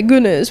 Oh my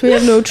goodness, we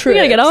have no trips. We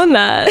gotta get on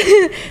that.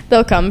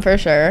 They'll come for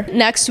sure.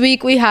 Next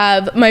week we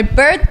have my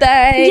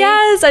birthday.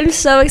 Yes, I'm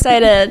so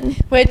excited.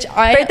 Which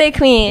I birthday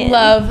queen.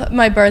 Love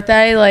my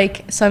birthday.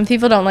 Like some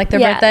people don't like their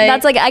birthday.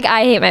 That's like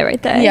I hate my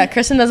birthday. Yeah,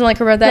 Kristin doesn't like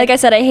her birthday. Like I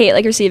said, I hate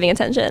like receiving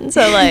attention.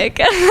 So like,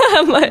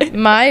 I'm like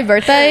my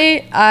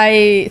birthday,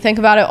 I think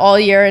about it all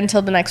year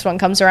until the next one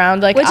comes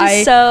around. Like which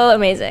is so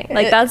amazing.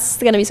 Like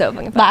that's gonna be so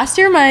fucking fun. Last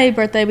year my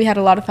birthday we had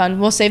a lot of fun.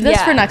 We'll save this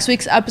for next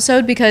week's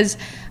episode, because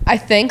I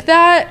think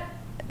that,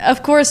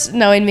 of course,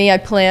 knowing me, I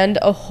planned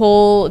a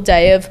whole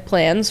day of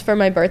plans for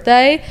my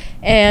birthday,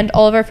 and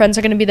all of our friends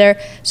are going to be there.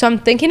 So I'm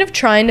thinking of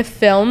trying to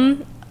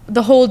film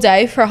the whole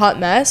day for Hot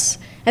Mess.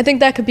 I think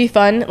that could be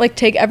fun. Like,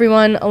 take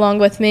everyone along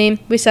with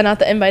me. We sent out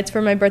the invites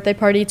for my birthday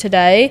party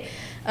today.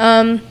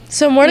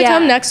 So more to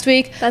come next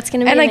week. That's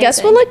gonna be amazing. I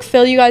guess we'll like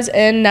fill you guys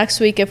in next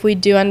week if we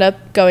do end up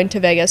going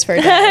to Vegas for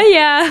a day.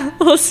 Yeah,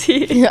 we'll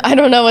see. I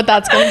don't know what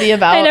that's gonna be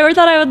about. I never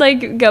thought I would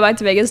like go back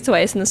to Vegas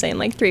twice in the same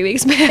like 3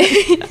 weeks.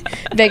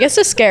 Vegas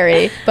is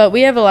scary, but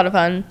we have a lot of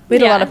fun. We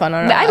had a lot of fun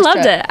on our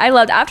last trip. I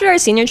loved after our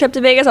senior trip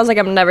to Vegas. I was like,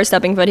 I'm never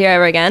stepping foot here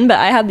ever again. But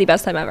I had the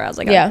best time ever. I was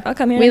like, I'll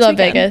come here. We next love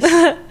weekend.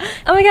 Vegas.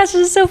 Oh my gosh,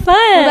 this is so fun.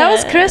 Well, that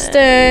was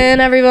Kristin,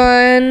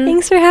 everyone.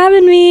 Thanks for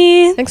having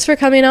me. Thanks for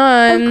coming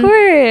on. Of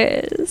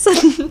course.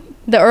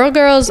 The Earle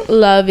girls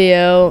love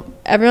you.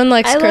 Everyone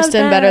likes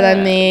Kristin better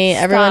than me.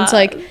 Stop. Everyone's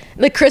like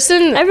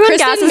Kristin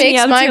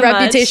makes my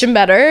reputation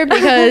better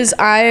because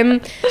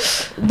I'm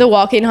the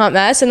walking hot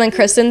mess, and then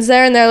Kristin's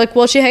there, and they're like,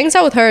 well, she hangs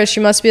out with her. She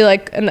must be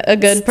like a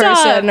good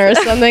person or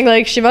something.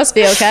 Like, she must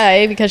be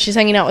okay because she's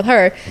hanging out with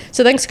her.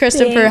 So thanks,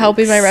 Kristin, for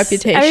helping my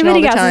reputation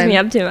Everybody all the time. Everybody gasses me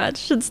up too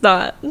much. It's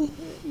not.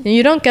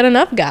 You don't get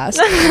enough gas.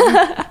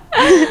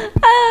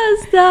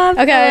 Oh, stop.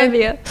 Okay. I love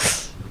you.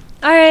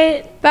 All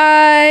right.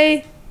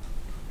 Bye.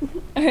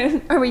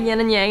 Are we yin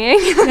and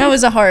yanging? That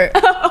was a heart.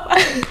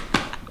 Bye.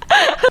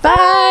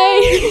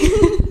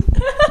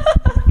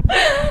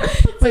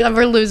 My God,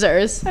 we're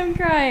losers. I'm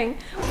crying.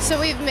 So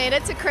we've made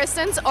it to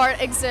Kristin's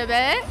art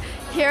exhibit.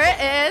 Here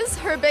it is.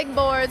 Her big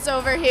board's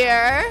over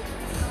here.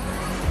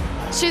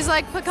 She's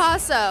like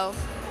Picasso.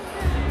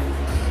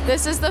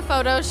 This is the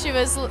photo she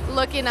was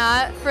looking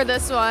at for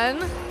this one.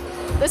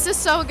 This is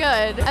so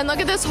good. And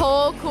look at this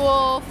whole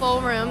cool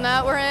full room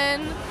that we're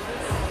in.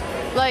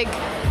 Like,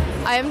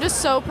 I am just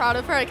so proud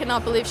of her. I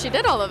cannot believe she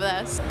did all of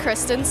this.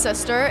 Kristin's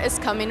sister is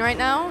coming right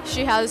now.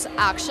 She has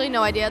actually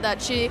no idea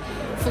that she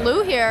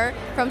flew here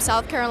from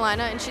South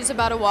Carolina, and she's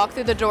about to walk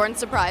through the door and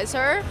surprise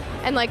her.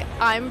 And like,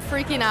 I'm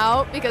freaking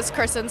out because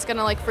Kristin's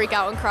gonna like freak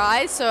out and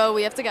cry, so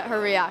we have to get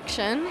her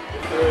reaction. 3, 2,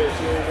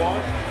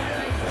 1.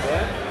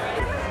 Yeah.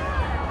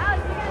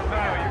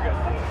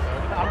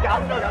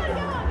 I'm good.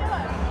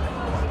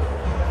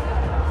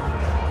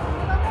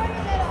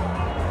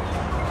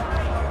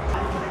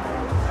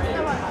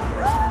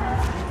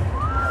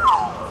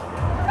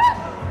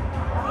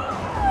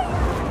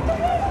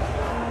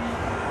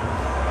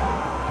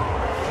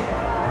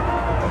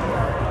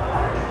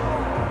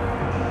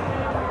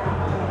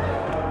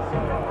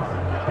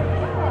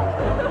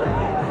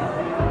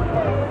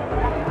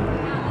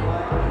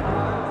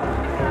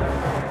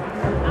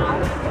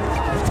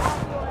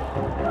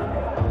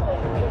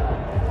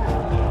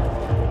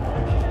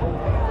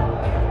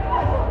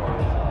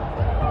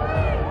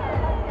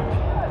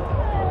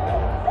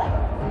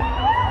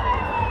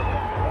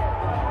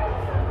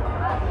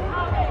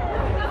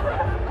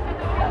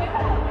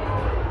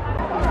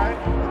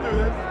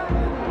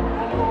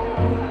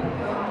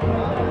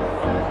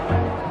 Bye.